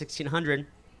 1600 is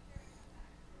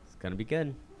gonna be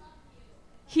good.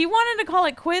 He wanted to call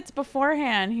it quits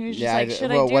beforehand. He was just like, should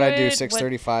I do it? What I do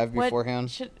 635 beforehand?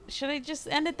 Should I just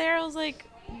end it there? I was like,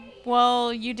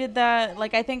 well, you did that.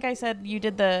 Like, I think I said you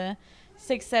did the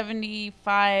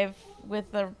 675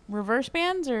 with the reverse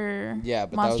bands or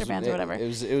monster bands or whatever. It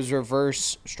was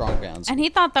reverse strong bands. And he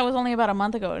thought that was only about a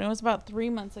month ago, and it was about 3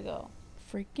 months ago.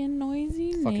 Freaking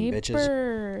noisy fucking neighbors.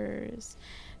 Bitches.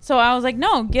 So I was like,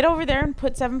 no, get over there and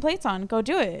put 7 plates on. Go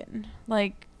do it.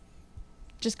 Like,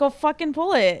 just go fucking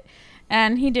pull it.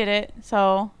 And he did it.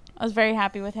 So I was very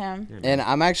happy with him. And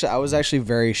I was actually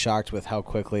very shocked with how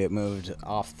quickly it moved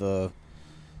off the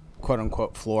quote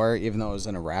unquote floor, even though it was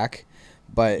in a rack.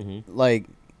 but Mm-hmm. like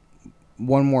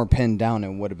one more pin down, it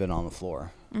would have been on the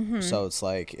floor. Mm-hmm. So it's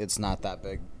like it's not that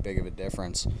big of a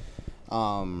difference.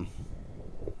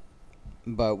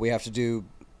 But we have to do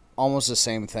almost the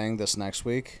same thing this next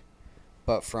week,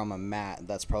 but from a mat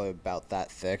that's probably about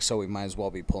that thick. So we might as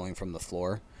well be pulling from the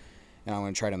floor, and I'm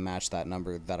gonna try to match that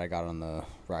number that I got on the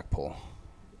rack pull.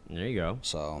 There you go.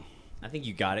 So I think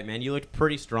you got it, man. You looked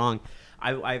pretty strong.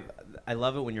 I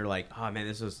love it when you're like, oh man,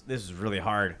 this is really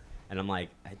hard, and I'm like,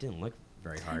 I didn't look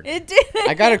very hard. It did.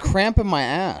 I got a cramp in my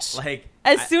ass. Like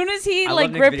As soon as he I like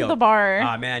love Nick's gripped video. the bar.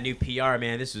 Oh man, new PR,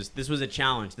 man. This was a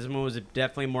challenge. This one was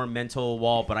definitely more mental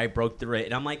wall, but I broke through it,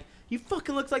 and I'm like, you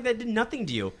fucking looks like that did nothing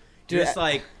to you. Dude, Just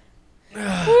like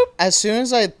As soon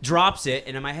as I drops it,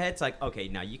 and in my head it's like, okay,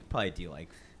 now you can probably do like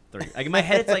 30. Like in my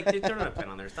head it's like, dude, throw a pin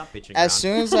on there. Stop bitching. as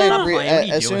soon as I Stop playing. What are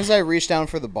you as soon doing? as I reached down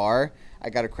for the bar, I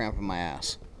got a cramp in my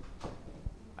ass.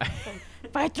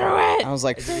 Fight through it. I was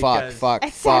like, Is it fuck, because- fuck,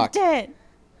 Accept fuck. it.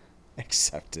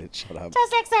 Accept it. Shut up.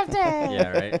 Just accept it. Yeah,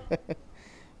 right.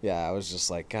 Yeah, I was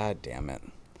just like, God damn it.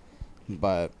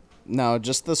 But no,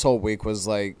 just this whole week was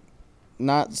like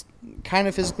not kind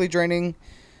of physically draining,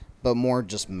 but more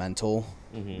just mentally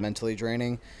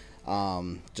draining.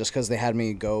 Just because they had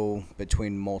me go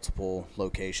between multiple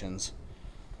locations.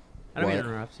 I don't mean What? to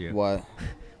interrupt you. What?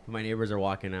 My neighbors are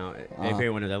walking out. If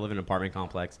anyone knows, I live in an apartment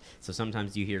complex, so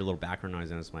sometimes you hear a little background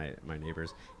noise, and it's my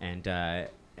neighbors. And I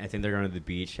think they're going to the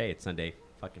beach. Hey, it's Sunday,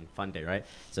 fucking fun day, right?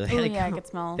 So Ooh, yeah, I could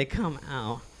smell. They come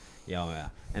out. Yeah, oh, yeah.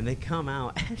 And they come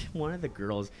out, and one of the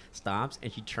girls stops,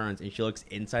 and she turns, and she looks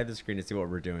inside the screen to see what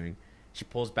we're doing. She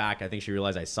pulls back. I think she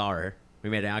realized I saw her. We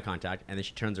made eye contact, and then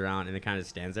she turns around, and then kind of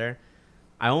stands there.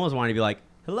 I almost wanted to be like,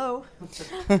 hello.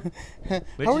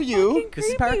 How are you? This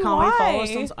is Creepy, Power Comedy. Follow us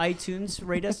why? on iTunes.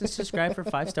 Rate us and subscribe for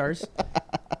 5 stars.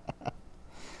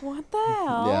 What the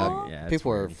hell? Yeah, it's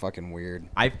people are weird. fucking weird.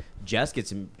 Jess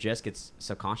gets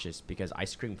subconscious because I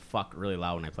scream fuck really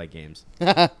loud when I play games.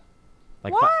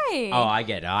 Like Why? Oh, I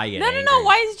get No, angry.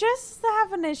 Why is Jess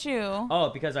have an issue? Oh,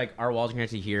 because like our walls are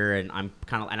connected here, and I'm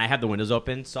kind of, and I have the windows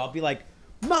open, so I'll be like,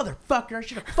 motherfucker, I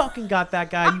should have fucking got that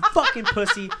guy, you fucking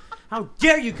pussy. How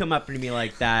dare you come up to me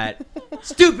like that?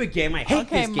 Stupid game. I hate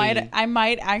Okay, this game. I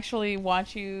might actually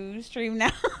watch you stream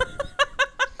now.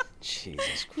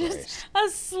 Jesus Christ. A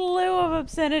slew of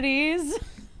obscenities.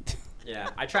 Yeah,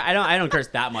 I try. I don't curse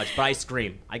that much, but I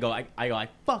scream. I go. I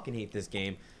fucking hate this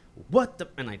game. What the?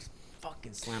 And I just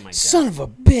fucking slam my desk. Son of a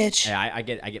bitch. Yeah, I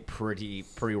get pretty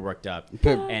worked up.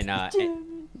 But-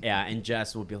 And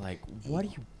Jess will be like, "What are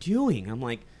you doing?" I'm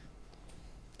like,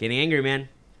 getting angry, man.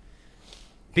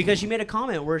 Because she made a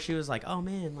comment where she was like, "Oh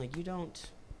man, like you don't."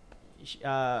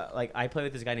 Like I play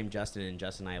with this guy named Justin, and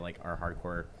Justin and I like are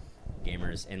hardcore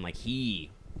gamers, and like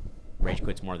he rage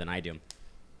quits more than I do.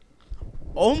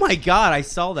 Oh my god, I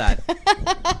saw that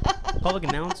public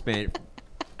announcement.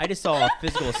 I just saw a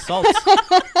physical assault.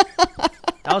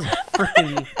 That was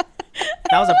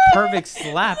a perfect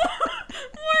slap.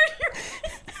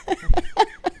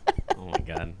 Oh my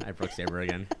god, I broke Saber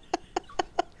again.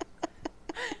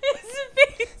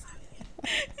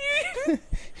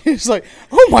 He's like,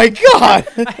 oh my god.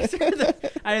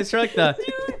 I just heard like the.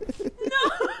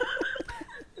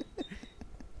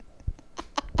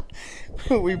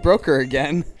 We broke her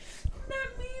again. That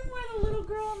meme where the little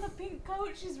girl in the pink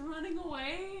coat, she's running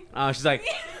away. Oh, she's like.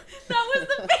 That was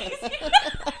the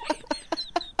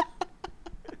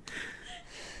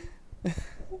face.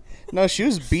 No, she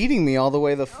was beating me all the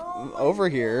way over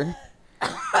here.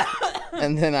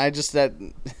 And then I just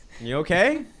said, You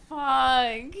okay?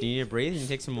 Fuck. Do you need to breathe? Can you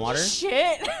take some water?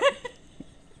 Shit.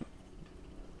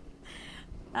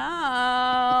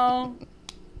 Ow.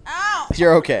 Ow.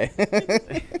 you're okay.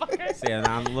 So yeah,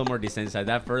 now I'm a little more desensitized.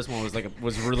 That first one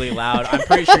was really loud. I'm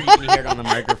pretty sure you can hear it on the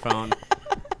microphone.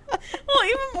 Well,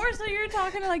 even more so, you're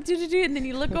talking like do, and then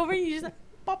you look over and you just like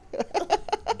pop.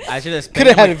 I should have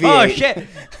Coulda had a like, oh V8. shit!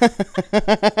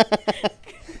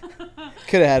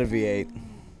 Could have had a V8.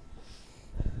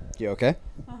 You okay?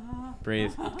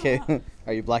 Breathe. Okay.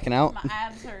 Are you blacking out? My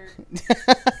abs hurt.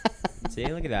 See,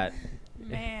 look at that.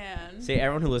 Man. See,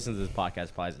 everyone who listens to this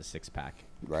podcast probably has a 6-pack.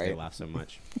 They Right. laugh so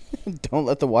much. Don't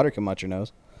let the water come out your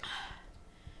nose.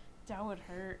 That would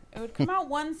hurt. It would come out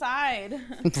one side.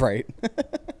 Right.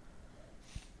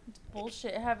 It's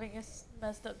bullshit having a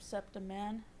messed up septum,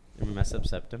 man. You ever mess up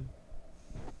septum?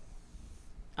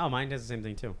 Oh, mine does the same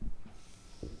thing too.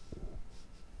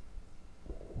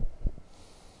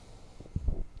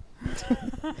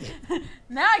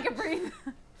 Now I can breathe.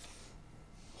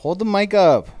 Hold the mic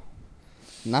up.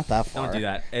 Not that far. Don't do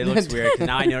that. It looks weird. 'Cause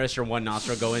now I notice your one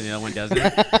nostril going, and the other one doesn't.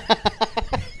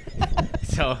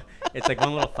 So it's like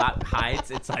one little flap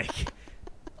hides. It's like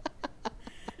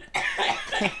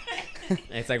And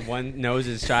it's like one nose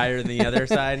is shyer than the other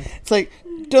side. It's like,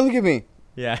 don't look at me.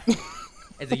 Yeah.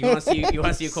 It's like you want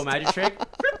to see a cool magic trick?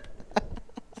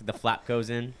 It's like the flap goes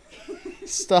in.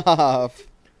 Stop.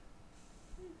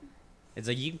 It's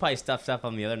like you can probably stuff stuff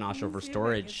on the other nostril for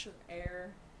storage.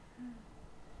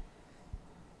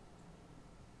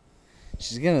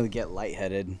 She's gonna get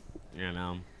lightheaded You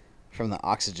know. from the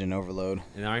oxygen overload.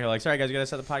 And then you're like, sorry guys, we gotta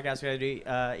start the podcast. We gotta do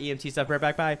EMT stuff. Right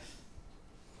back. Bye.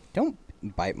 Don't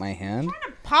bite my hand.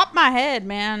 Pop my head,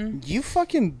 man. You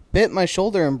fucking bit my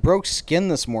shoulder and broke skin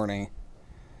this morning.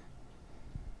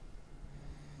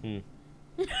 How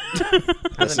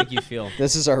does that make you feel?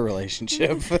 This is our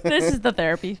relationship. This is the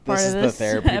therapy part This of is this the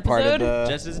therapy episode. part of the.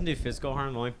 Jess doesn't do physical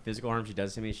harm. The only physical harm she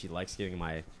does to me, she likes getting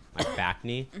my back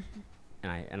knee,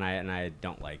 and I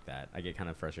don't like that. I get kind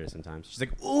of frustrated sometimes. She's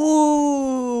like,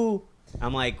 "Ooh,"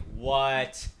 I'm like,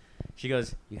 "What?" She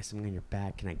goes, "You got something on your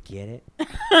back? Can I get it?"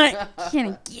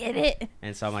 Can I get it?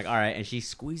 And so I'm like, "All right." And she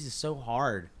squeezes so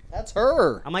hard. That's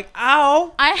her. I'm like,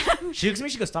 "Ow!" I have. She looks at me.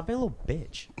 She goes, "Stop being a little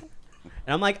bitch."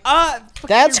 And I'm like,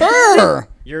 That's her.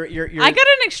 You're. I got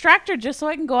an extractor just so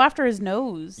I can go after his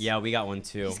nose. Yeah, we got one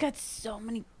too. He's got so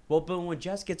many. Well, but when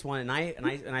Jess gets one and I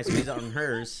squeeze it on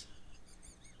hers,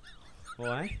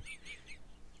 what?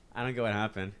 I don't get what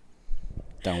happened.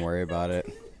 Don't worry about it.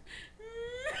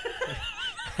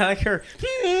 I like her.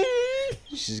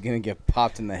 She's gonna get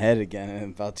popped in the head again in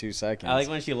about 2 seconds. I like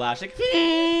when she laughs like.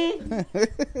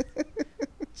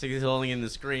 She's holding in the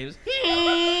screams.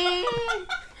 You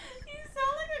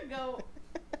sound like a goat.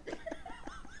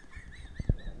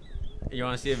 You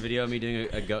want to see a video of me doing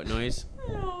a goat noise?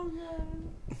 Oh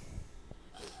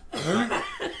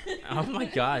Oh my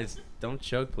god! Don't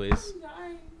choke, please.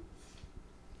 god.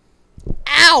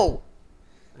 Ow!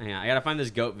 Hang on, I gotta find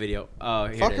this goat video. Oh,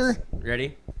 here Fucker. it is.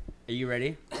 Ready? Are you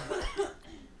ready?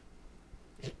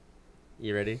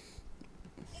 You ready?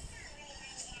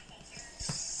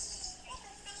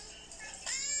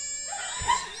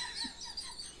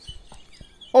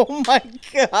 Oh my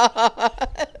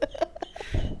god!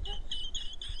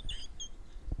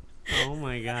 Oh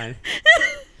my god!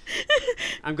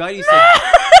 I'm glad you said.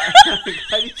 I'm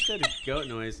glad you said a goat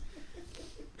noise.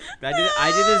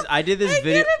 I did this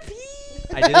video.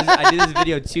 I did this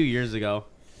video 2 years ago.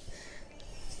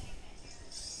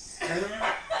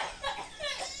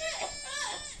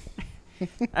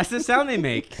 That's the sound they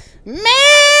make. Man!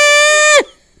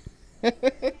 Go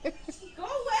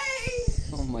away.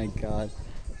 Oh my god.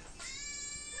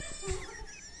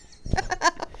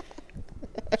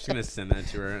 I'm just gonna send that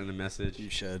to her in a message. You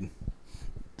should.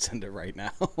 Send it right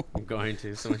now. I'm going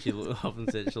to. So when she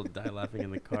opens it, she'll die laughing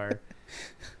in the car.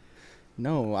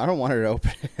 No, I don't want her to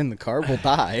open it in the car. We'll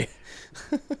die.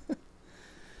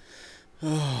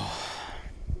 Oh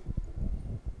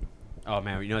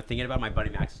man, you know, thinking about my buddy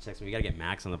Max just texted me. We gotta get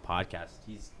Max on the podcast.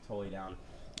 He's totally down.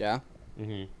 Yeah?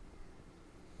 Mm-hmm.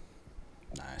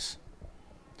 Nice.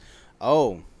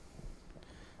 Oh.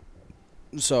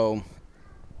 So,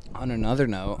 on another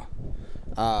note,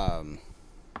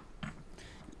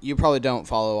 you probably don't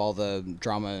follow all the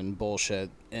drama and bullshit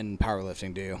in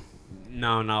powerlifting, do you?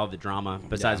 No, not all the drama.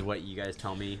 Besides Yeah. what you guys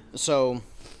tell me. So,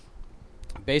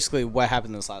 basically, what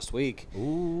happened this last week?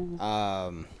 Ooh.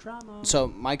 Drama. Drama. So,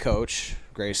 my coach,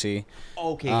 Gracie,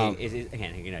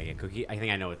 Okay. Cookie. I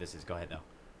think I know what this is. Go ahead though.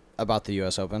 about the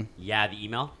U.S. Open. Yeah, the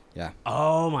email. Yeah.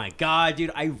 Oh my god,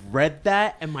 dude! I read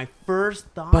that, and my first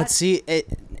thought. But see,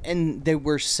 and they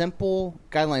were simple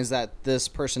guidelines that this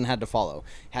person had to follow.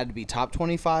 Had to be top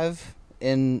 25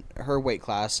 in her weight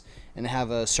class and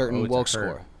have a certain it's a Wilk her.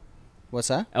 score. What's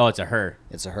that? Oh, it's a her.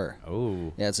 It's a her.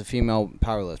 Oh. Yeah, it's a female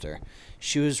powerlifter.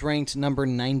 She was ranked number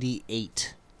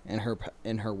 98 in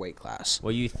her weight class.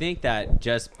 Well, you think that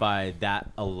just by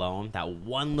that alone, that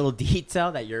one little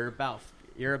detail, that you're about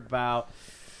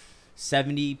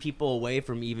 70 people away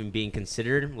from even being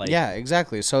considered? Like, Yeah,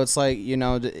 exactly. So it's like, you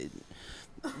know,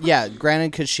 yeah,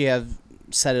 granted, could she have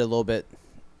said it a little bit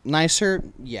nicer?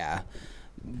 Yeah.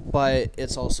 But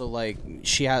it's also like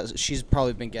she's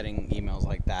probably been getting emails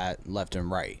like that left and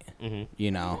right. Mhm.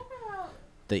 You know,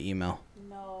 the email.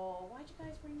 No. Why'd you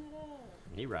guys bring that up?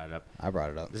 He brought it up. I brought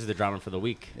it up. This is the drama for the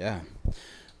week. Yeah.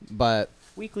 But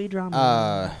Weekly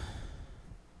drama.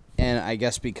 and I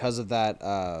guess because of that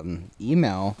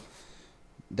email,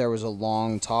 there was a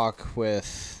long talk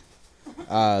with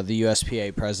the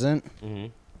USPA president. Mm-hmm.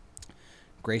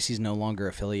 Gracie's no longer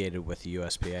affiliated with the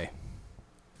USPA.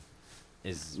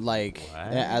 Is Like,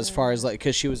 what? as far as like,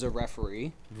 because she was a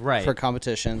referee Right. for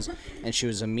competitions, and she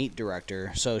was a meet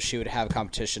director, so she would have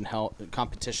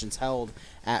competitions held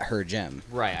at her gym.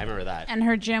 Right, I remember that. And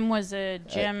her gym was a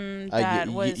gym that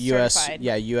was US, certified.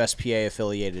 yeah, USPA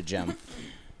affiliated gym.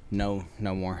 No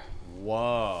more.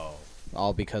 Whoa.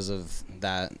 All because of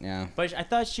that. Yeah. But I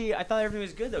thought everything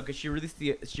was good though, because she released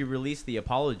the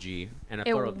apology, and I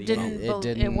thought It the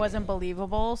didn't. It wasn't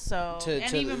believable. So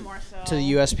and even more so to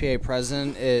the USPA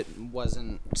president, it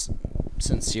wasn't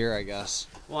sincere, I guess.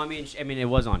 Well, I mean, it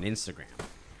was on Instagram.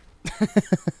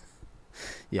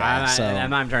 Yeah. I'm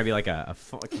not trying to be like a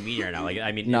comedian right now. Like,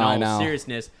 I mean, No, I in all know.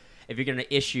 seriousness, if you're gonna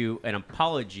issue an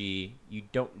apology, you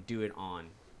don't do it on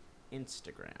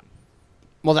Instagram.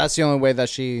 Well, that's the only way that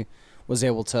she was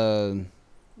able to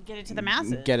get it to the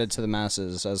masses. get it to the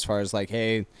masses, as far as like,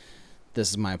 hey, this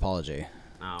is my apology.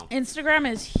 Oh. Instagram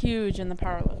is huge in the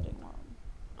powerlifting world.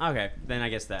 Okay, then I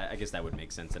guess that would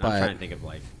make sense. And But- I'm trying to think of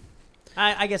like,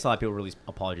 I guess a lot of people release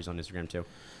apologies on Instagram too.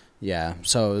 Yeah,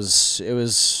 so it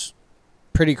was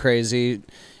pretty crazy,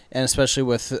 and especially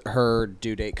with her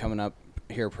due date coming up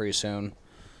here pretty soon.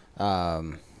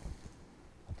 When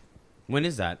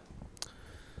is that?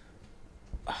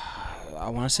 I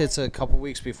want to say it's a couple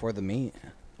weeks before the meet.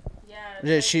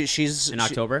 Yeah, she's In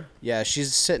October? Yeah,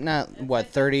 she's sitting at what,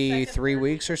 33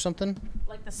 weeks or something.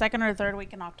 Like the second or third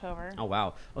week in October. Oh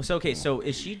wow. Oh, so okay. So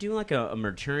is she doing like a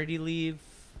maternity leave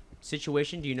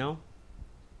situation? Do you know?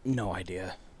 No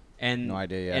idea. And No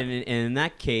idea, yeah. And in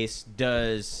that case,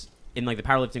 does in like the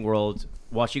powerlifting world,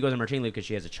 while she goes on maternity leave because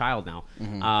she has a child now,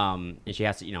 Mm-hmm. and she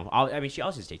has to, I mean, she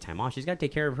also has to take time off. She's got to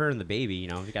take care of her and the baby. You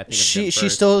got to think of them She's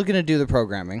first. still gonna do the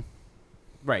programming.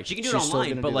 Right. She can do it she's still online,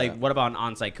 gonna but do like, that. what about an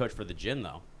on-site coach for the gym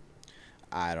though?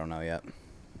 I don't know yet.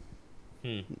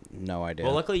 No idea.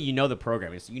 Well, luckily you know the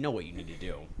programming, so you know what you need to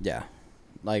do. Yeah,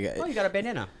 like Oh, you got a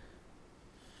bandana.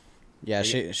 yeah,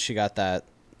 she got that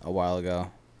a while ago.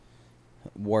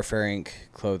 Warfare Inc.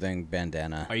 clothing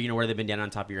bandana. Are you gonna wear the bandana on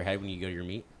top of your head when you go to your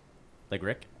meet, like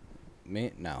Rick?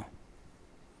 Me? No.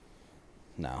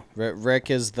 Rick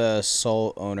is the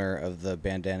sole owner of the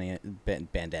bandana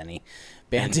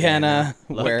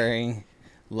Look. wearing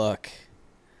look.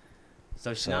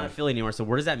 So she's So- not affiliate anymore. So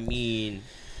what does that mean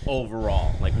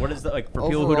overall? Like, what is that like for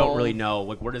people who don't Overall- really know?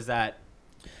 Like, what does that?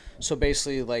 So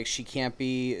basically, like, she can't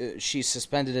be. She's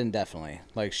suspended indefinitely.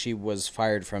 Like, she was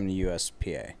fired from the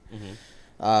USPA.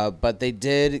 But they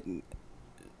did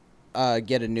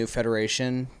get a new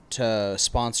federation to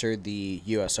sponsor the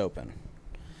U.S. Open.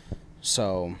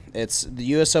 So the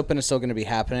U.S. Open is still going to be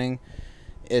happening.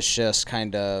 It's just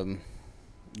kind of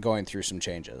going through some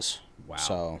changes. Wow.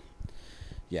 So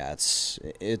yeah,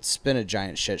 it's been a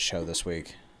giant shit show this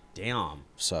week. Damn.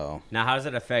 So Now, how does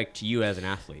that affect you as an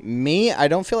athlete? me, I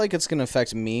don't feel like it's going to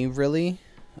affect me really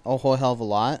a whole hell of a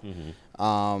lot.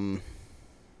 I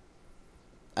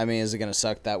mean, is it going to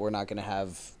suck that we're not going to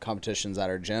have competitions at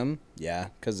our gym? Yeah,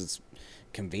 because it's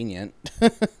convenient.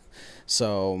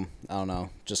 So, I don't know.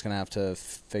 Just going to have to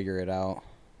figure it out.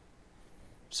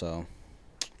 So,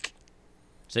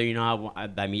 So you know how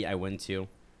that meet I went to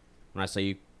when I saw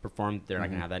you perform, they're not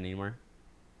gonna have that anymore.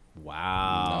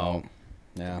 Wow.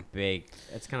 no. Yeah. Big.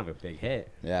 That's kind of a big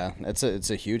hit. Yeah, it's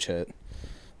a huge hit.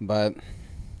 But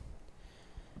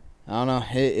I don't know.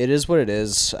 It is what it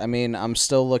is. I mean, I'm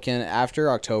still looking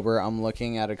after October. I'm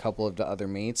looking at a couple of the other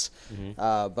meets,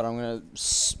 but I'm gonna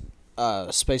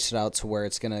space it out to where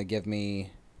it's gonna give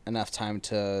me enough time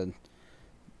to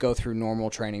go through normal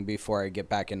training before I get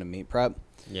back into meet prep.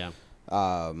 Yeah.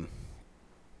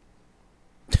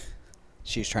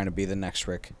 She's trying to be the next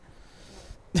Rick.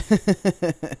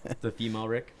 The female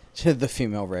Rick. The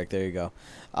female Rick, there you go.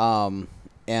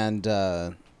 And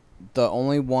the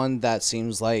only one that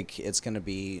seems like it's going to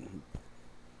be,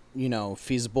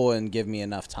 feasible and give me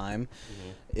enough time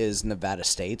is Nevada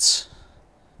State's.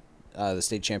 The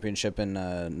state championship in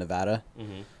Nevada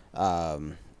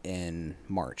in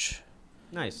March.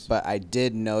 Nice. But I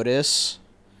did notice,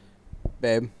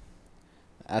 babe,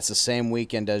 that's the same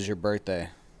weekend as your birthday.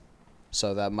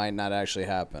 So that might not actually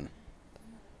happen.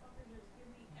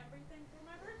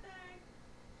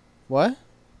 What?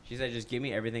 She said, "Just give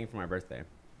me everything for my birthday."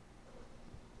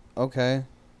 Okay.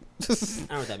 I don't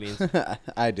know what that means.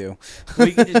 I do. Well,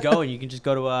 you can just go and you can just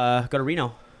go to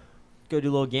Reno, go do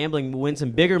a little gambling, win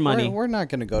some bigger money. We're not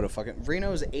going to go to fucking...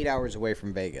 Reno's 8 hours away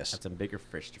from Vegas. That's some bigger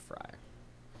fish to fry.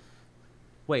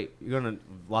 Wait, you're going to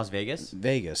Las Vegas?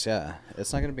 Vegas, yeah.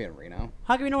 It's not going to be in Reno.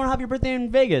 How come you don't want to have your birthday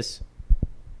in Vegas?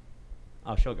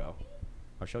 Oh, she'll go.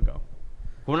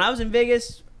 When I was in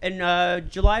Vegas in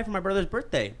July for my brother's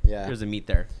birthday, Yeah. there was a meet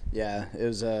there. Yeah, it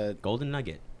was... Golden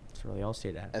Nugget. That's where they all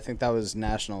stayed at. I think that was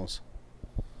Nationals.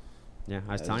 Yeah,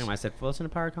 I was telling him. I said, listen to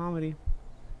Power Comedy.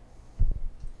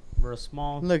 We're a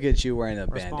small, Look at you wearing a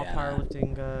we're a small bandana.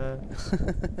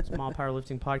 small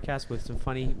powerlifting podcast with some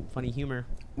funny humor.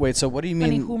 Wait, so what do you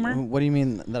Funny mean? humor? What do you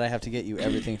mean that I have to get you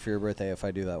everything for your birthday if I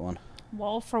do that one?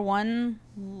 Well, for one,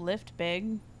 lift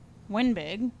big, win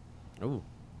big, Ooh,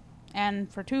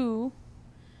 and for two,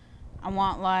 I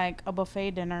want like a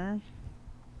buffet dinner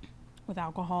with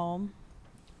alcohol,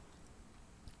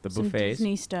 the some buffets.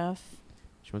 Disney stuff.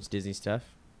 She wants Disney stuff.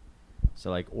 So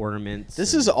like ornaments.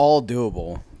 This and is all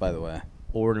doable, by the way.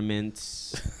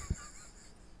 ornaments.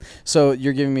 So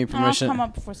you're giving me I'll permission. come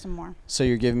up for some more. So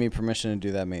you're giving me permission to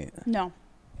do that meat. No,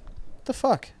 What the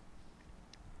fuck?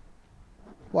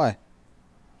 Why?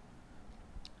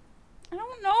 I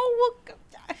don't know.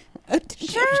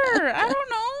 Sure, I don't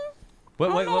know.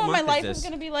 What I don't know what my month life is is this?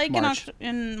 gonna be like March.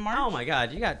 in March. Oh my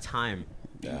God, you got time.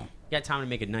 Yeah. You got time to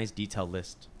make a nice detailed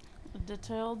list.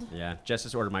 Detailed. Yeah, Jess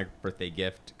just ordered my birthday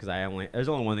gift because there's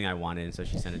only one thing I wanted, and so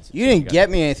she sent it to You didn't get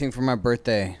me anything for my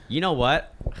birthday. You know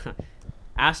what?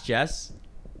 Ask Jess.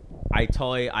 I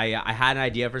had an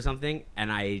idea for something,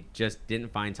 and I just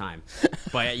didn't find time.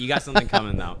 But you got something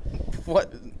coming though.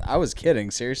 What? I was kidding.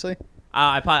 Seriously?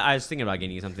 I was thinking about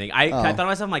getting you something. I Oh. thought to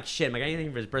myself, I'm like, shit, am I getting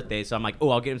anything for his birthday? So I'm like, oh,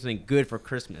 I'll get him something good for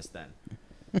Christmas then.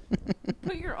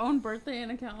 Put your own birthday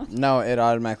in account. No, it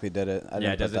automatically did it. I Yeah,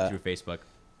 didn't it does put it that. through Facebook.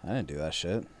 I didn't do that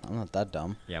shit. I'm not that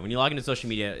dumb. Yeah, when you log into social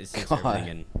media, it syncs God.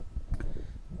 everything.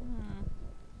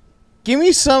 Give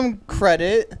me some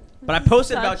credit. But I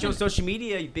posted about Such you on an- social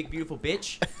media, you big beautiful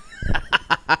bitch.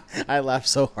 I laughed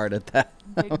so hard at that.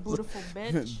 Big beautiful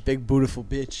bitch. Big beautiful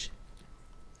bitch.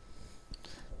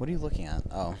 What are you looking at?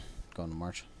 Oh, going to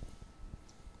March.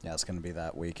 Yeah, it's gonna be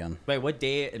that weekend. Wait, what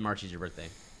day in March is your birthday?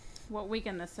 What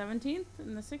weekend? The 17th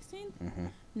and the 16th? Mm-hmm.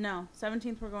 No,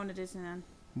 17th we're going to Disneyland.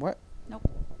 What? Nope.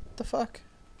 What the fuck?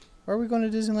 Why are we going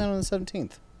to Disneyland on the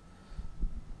 17th?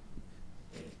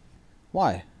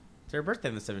 Why? It's her birthday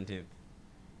on the 17th.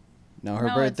 No, her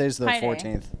No, birthday's it's the Pi Day.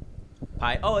 14th.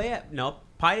 Pi. Oh yeah, no.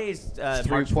 Pi Day's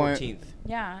March 14th.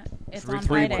 Yeah, it's Three- on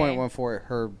Friday. 3.14.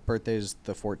 Her birthday's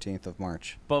the 14th of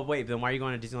March. But wait, then why are you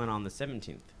going to Disneyland on the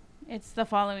 17th? It's the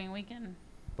following weekend.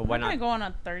 But why I'm gonna not? go on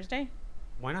a Thursday.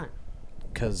 Why not?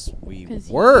 Because we 'Cause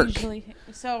you work. usually-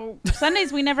 so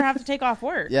Sundays we never have to take off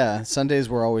work. Yeah, Sundays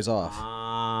we're always off.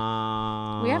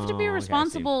 We have to be Okay, I see.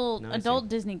 responsible No, I see. adult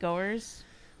Disney goers.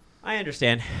 I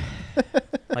understand.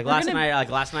 Like last night,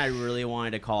 I really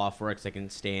wanted to call off work so I can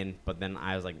stay in, but then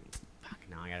I was like, "Fuck,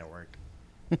 now I gotta work.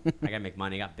 I gotta make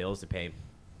money. I got bills to pay." Do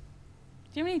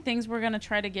you have any things we're gonna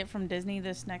try to get from Disney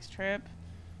this next trip?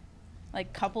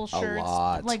 Like couple shirts,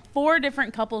 lot. like 4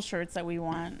 different couple shirts that we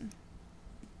want.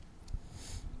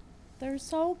 They're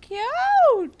so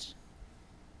cute.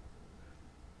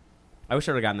 I wish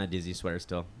I would have gotten that Disney sweater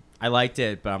still. I liked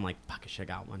it, but I'm like, fuck, I should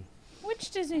have got one.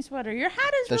 Which Disney sweater? Your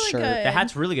hat is The really shirt. good. The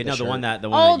hat's really good. The No, the shirt. one that Oh,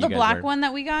 that the you guys black wear. one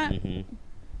that we got. Mhm.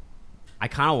 I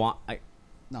kind of want.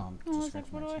 No, I'm Oh, I was like,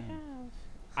 what do I have?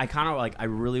 I kind of like. I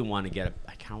really want to get a.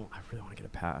 I really want to get a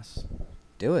pass.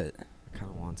 Do it. I kind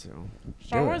of want to.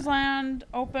 Star Do Wars it. Land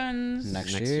opens.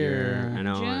 Next Next year. year. I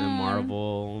know. And June.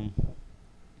 Marvel.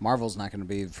 Marvel's not going to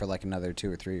be for like another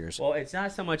 2 or 3 years. Well, it's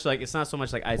not so much like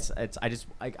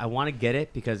I want to get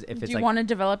it because if Do it's you like want to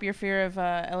develop your fear of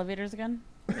elevators again?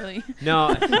 Really?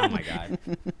 no, oh my god,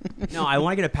 no, I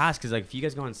want to get a pass because like if you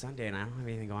guys go on Sunday and I don't have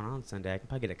anything going on Sunday, I can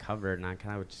probably get it covered and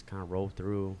I would just kind of roll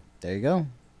through. There you go.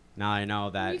 Now I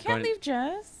know that You can't leave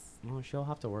Jess. Well, she'll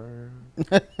have to work.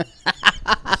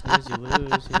 Snooze, you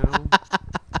lose, you know.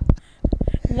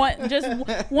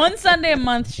 One Sunday a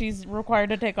month she's required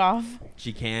to take off.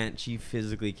 She can't. She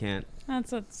physically can't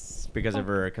That's because of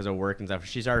work and stuff.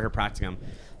 She started her practicum,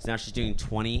 so now she's doing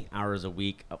 20 hours a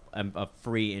week, a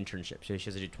free internship. So she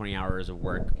has to do 20 hours of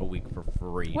work a week for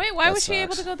free. Wait, why That was she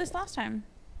able sucks. to go this last time?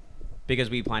 Because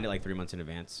we planned it like 3 months in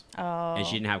advance, Oh. and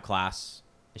she didn't have class.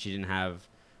 She didn't have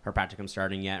her practicum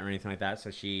starting yet or anything like that,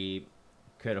 so she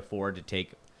could afford to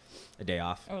take a day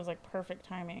off. It was like perfect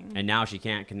timing. And now she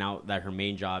can't. Now that her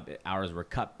main job hours were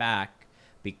cut back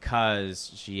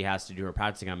because she has to do her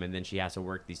practicum, and then she has to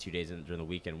work these 2 days during the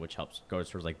weekend, which helps goes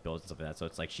towards like bills and stuff like that. So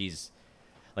it's like she's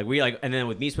like and then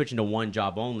with me switching to one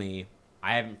job only,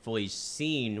 I haven't fully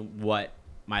seen what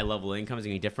my level of income is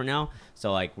gonna be different now.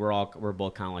 So like we're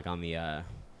both kind of like on the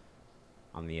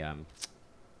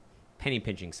penny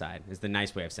pinching side is the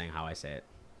nice way of saying how I say it.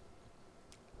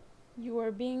 You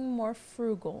are being more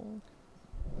frugal.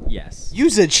 Yes.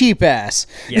 Use a cheap ass.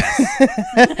 Yes.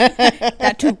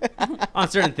 That too. On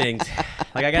certain things,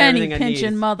 like I got Penny everything I need.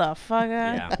 pinching motherfucker.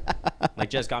 Yeah. Like,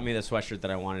 Jess got me the sweatshirt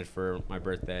that I wanted for my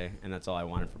birthday, and that's all I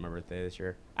wanted for my birthday this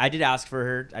year. I did ask for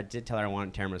her. I did tell her I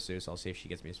wanted tiramisu, so I'll see if she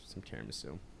gets me some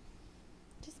tiramisu.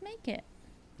 Just make it.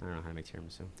 I don't know how to make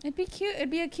tiramisu. It'd be cute. It'd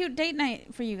be a cute date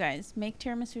night for you guys. Make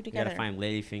tiramisu We together. gotta find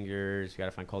lady fingers. We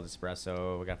gotta find cold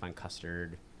espresso. We gotta find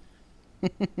custard.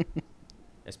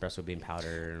 Espresso bean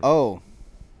powder. Oh,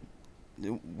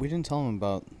 we didn't tell him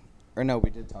about, or no, we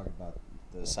did talk about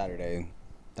the Saturday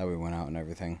that we went out and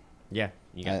everything. Yeah,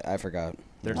 you got. I forgot.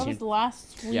 that 13. was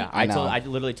last week. Yeah, I know. I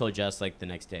literally told Jess like the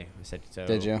next day. I said so.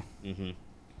 Did you? Mm-hmm.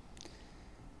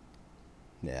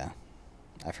 Yeah,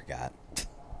 I forgot.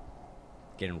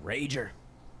 Getting rager.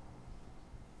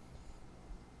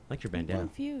 Like your I'm bandana.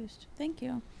 confused. Thank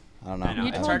you. I don't know. I know. You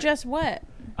It's told hard- Jess what?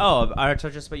 Oh, I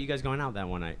told Jess about you guys going out that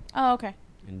one night Oh, okay.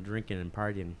 and drinking and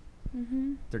partying.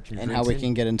 Mm-hmm. 13 And drinks how we in.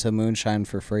 can get into moonshine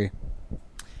for free.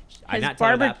 I did not tell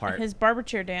her that part. His barber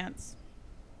chair dance.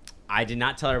 I did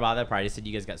not tell her about that part. I just said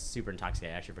you guys got super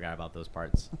intoxicated. I actually forgot about those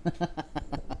parts.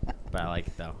 But I like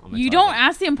it though. I'm gonna You tell her don't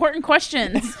ask the important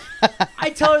questions. I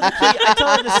tell her I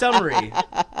tell her the summary.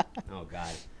 Oh God.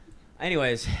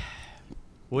 Anyways,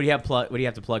 what do you have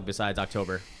to plug besides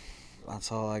October? That's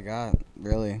all I got,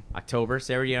 really. October,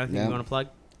 Sarah, do you have anything Yeah. you want to plug?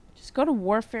 Just go to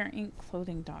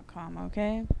warfareincclothing.com,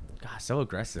 okay? God, so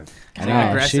aggressive. I know.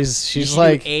 Aggressive. She's You should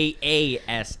like- do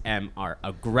ASMR.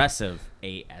 Aggressive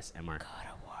ASMR. Go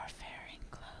to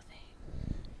warfareincclothing.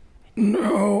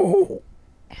 No.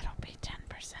 It'll be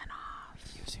 10%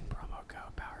 off. Using promo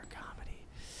code Power Comedy.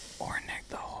 Or Nick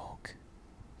the Hulk.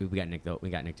 We got Nick though. We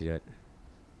got Nick to do it.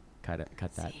 Cut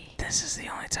that. See, This is the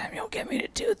only time you'll get me to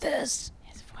do this.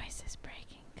 his voice is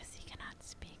breaking because he cannot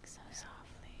speak so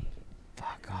softly.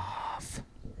 Fuck off.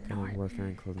 Go to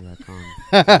warfareincclothing.com.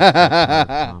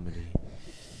 Comedy.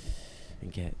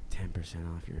 And get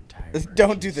 10% off your entire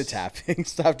Don't do the purchase. tapping.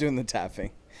 Stop doing the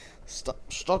tapping.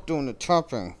 Stop doing the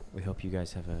tapping. We hope you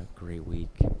guys have a great week.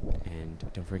 And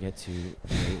don't forget to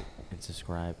rate and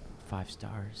subscribe 5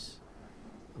 stars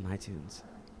on iTunes.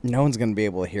 No one's gonna be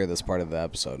able to hear this part of the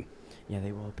episode. Yeah,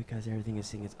 they will because everything is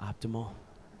saying it's optimal.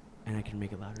 And I can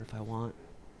make it louder if I want.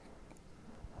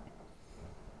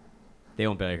 They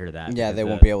won't be able to hear that. Yeah, because they the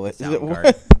won't be able to. sound What?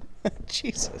 card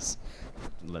Jesus.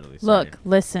 literally Look, started.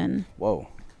 listen. Whoa.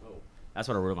 That's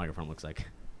what a real microphone looks like.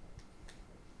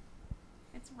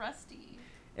 It's rusty.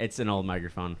 It's an old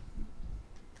microphone.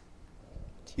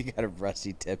 You got a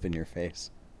rusty tip in your face.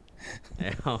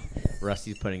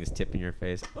 Rusty's putting his tip in your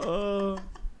face. Oh.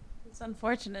 It's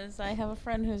unfortunate as I have a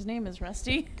friend whose name is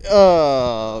Rusty.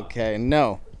 Oh, okay.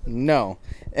 No.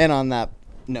 And on that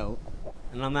note.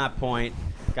 And on that point,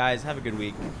 guys, have a good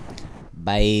week.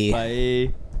 Bye.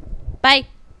 Bye. Bye.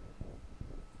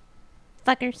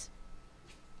 Fuckers.